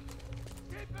Dina.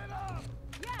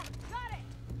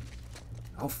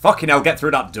 Oh fucking hell! Get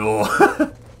through that door.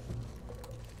 Can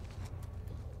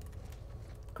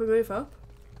we move up?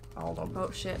 Hold on. Oh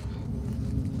shit.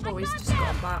 Oh, he's just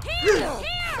got back.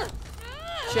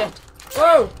 Shit.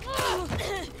 Whoa!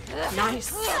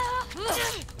 Nice.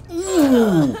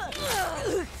 Ooh.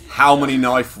 How many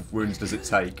knife wounds does it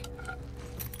take?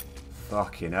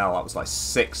 Fucking hell, that was like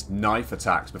 6 knife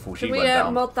attacks before she Can we went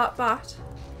down. mod that bat?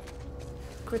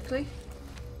 Quickly?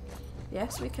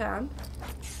 Yes, we can.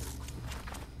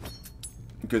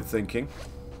 Good thinking.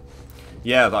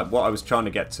 Yeah, like what I was trying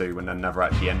to get to and then never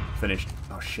actually finished.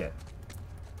 Oh shit.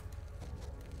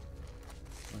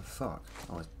 Oh fuck.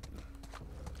 Oh,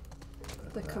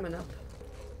 They're coming up.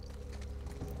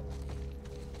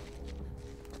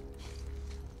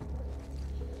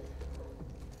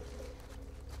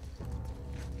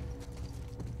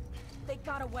 They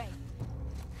got away.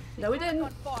 No, we didn't.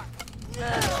 Not far.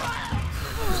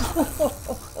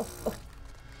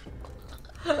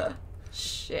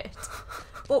 Shit.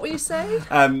 What were you saying?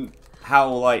 how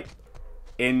like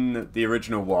in the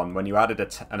original one, when you added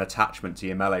an attachment to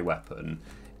your melee weapon,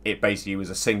 it basically was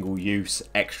a single-use,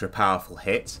 extra powerful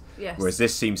hit. Yes. Whereas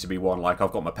this seems to be one like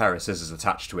I've got my pair of scissors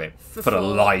attached to it for the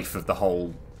full- life of the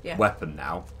whole Yeah. weapon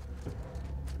now.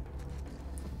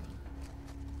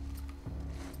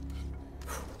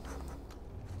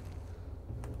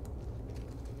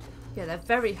 Yeah, they're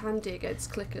very handy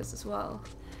against clickers as well.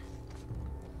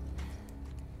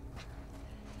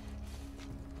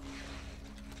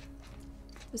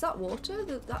 Is that water?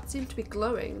 That seemed to be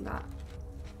glowing, that.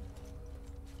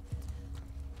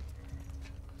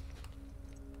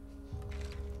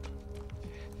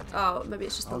 Oh, maybe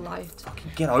it's just the light.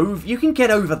 Fucking get over. You can get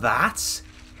over that.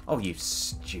 Oh, you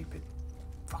stupid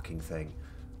fucking thing.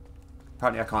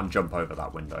 Apparently I can't jump over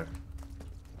that window.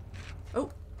 Oh.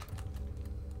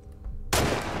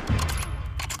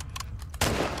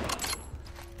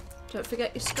 Don't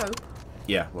forget your scope.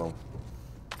 Yeah, well,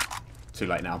 too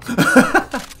late now.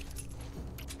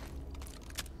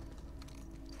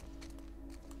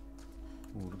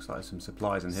 Ooh, looks like there's some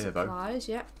supplies in here, though. Supplies,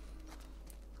 yeah.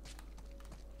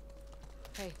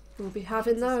 Hey, We'll be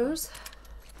having those.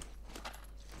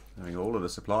 Having all of the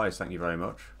supplies, thank you very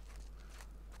much.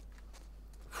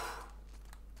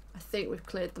 I think we've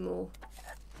cleared them all.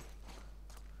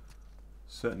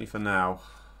 Certainly for now.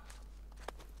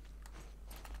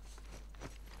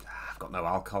 I've got no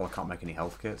alcohol, I can't make any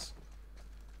health kits.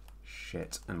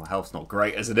 Shit, and my health's not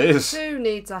great as it is. Who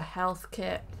needs a health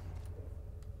kit?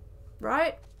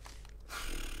 Right?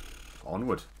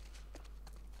 Onward.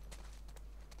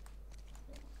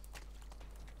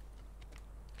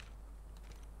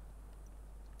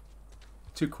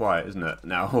 too quiet, isn't it?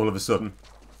 Now, all of a sudden.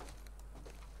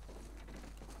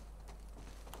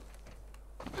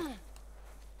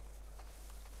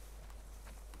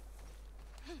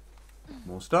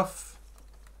 More stuff.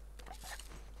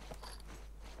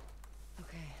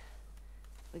 Okay.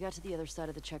 We got to the other side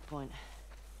of the checkpoint.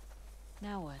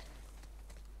 Now what?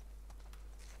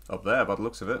 Up there, by the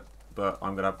looks of it. But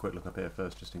I'm going to have a quick look up here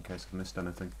first, just in case I've missed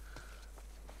anything.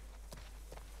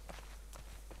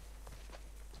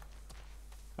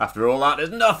 After all that,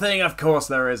 there's nothing! Of course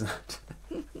there isn't.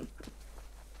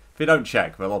 If you don't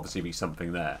check, there'll obviously be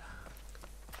something there.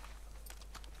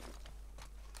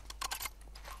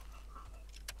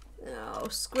 Oh,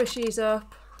 squishy's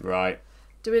up. Right.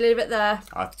 Do we leave it there?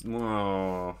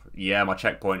 Oh, yeah, my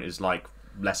checkpoint is like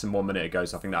less than 1 minute ago,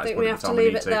 so I think that is we probably have the to time we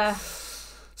leave need it to. there.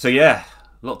 So yeah,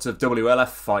 lots of WLF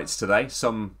fights today.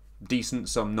 Some decent,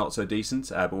 some not so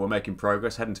decent, but we're making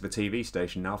progress, heading to the TV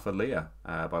station now for Leah,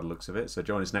 by the looks of it. So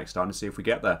join us next time to see if we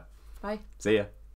get there. Bye. See ya.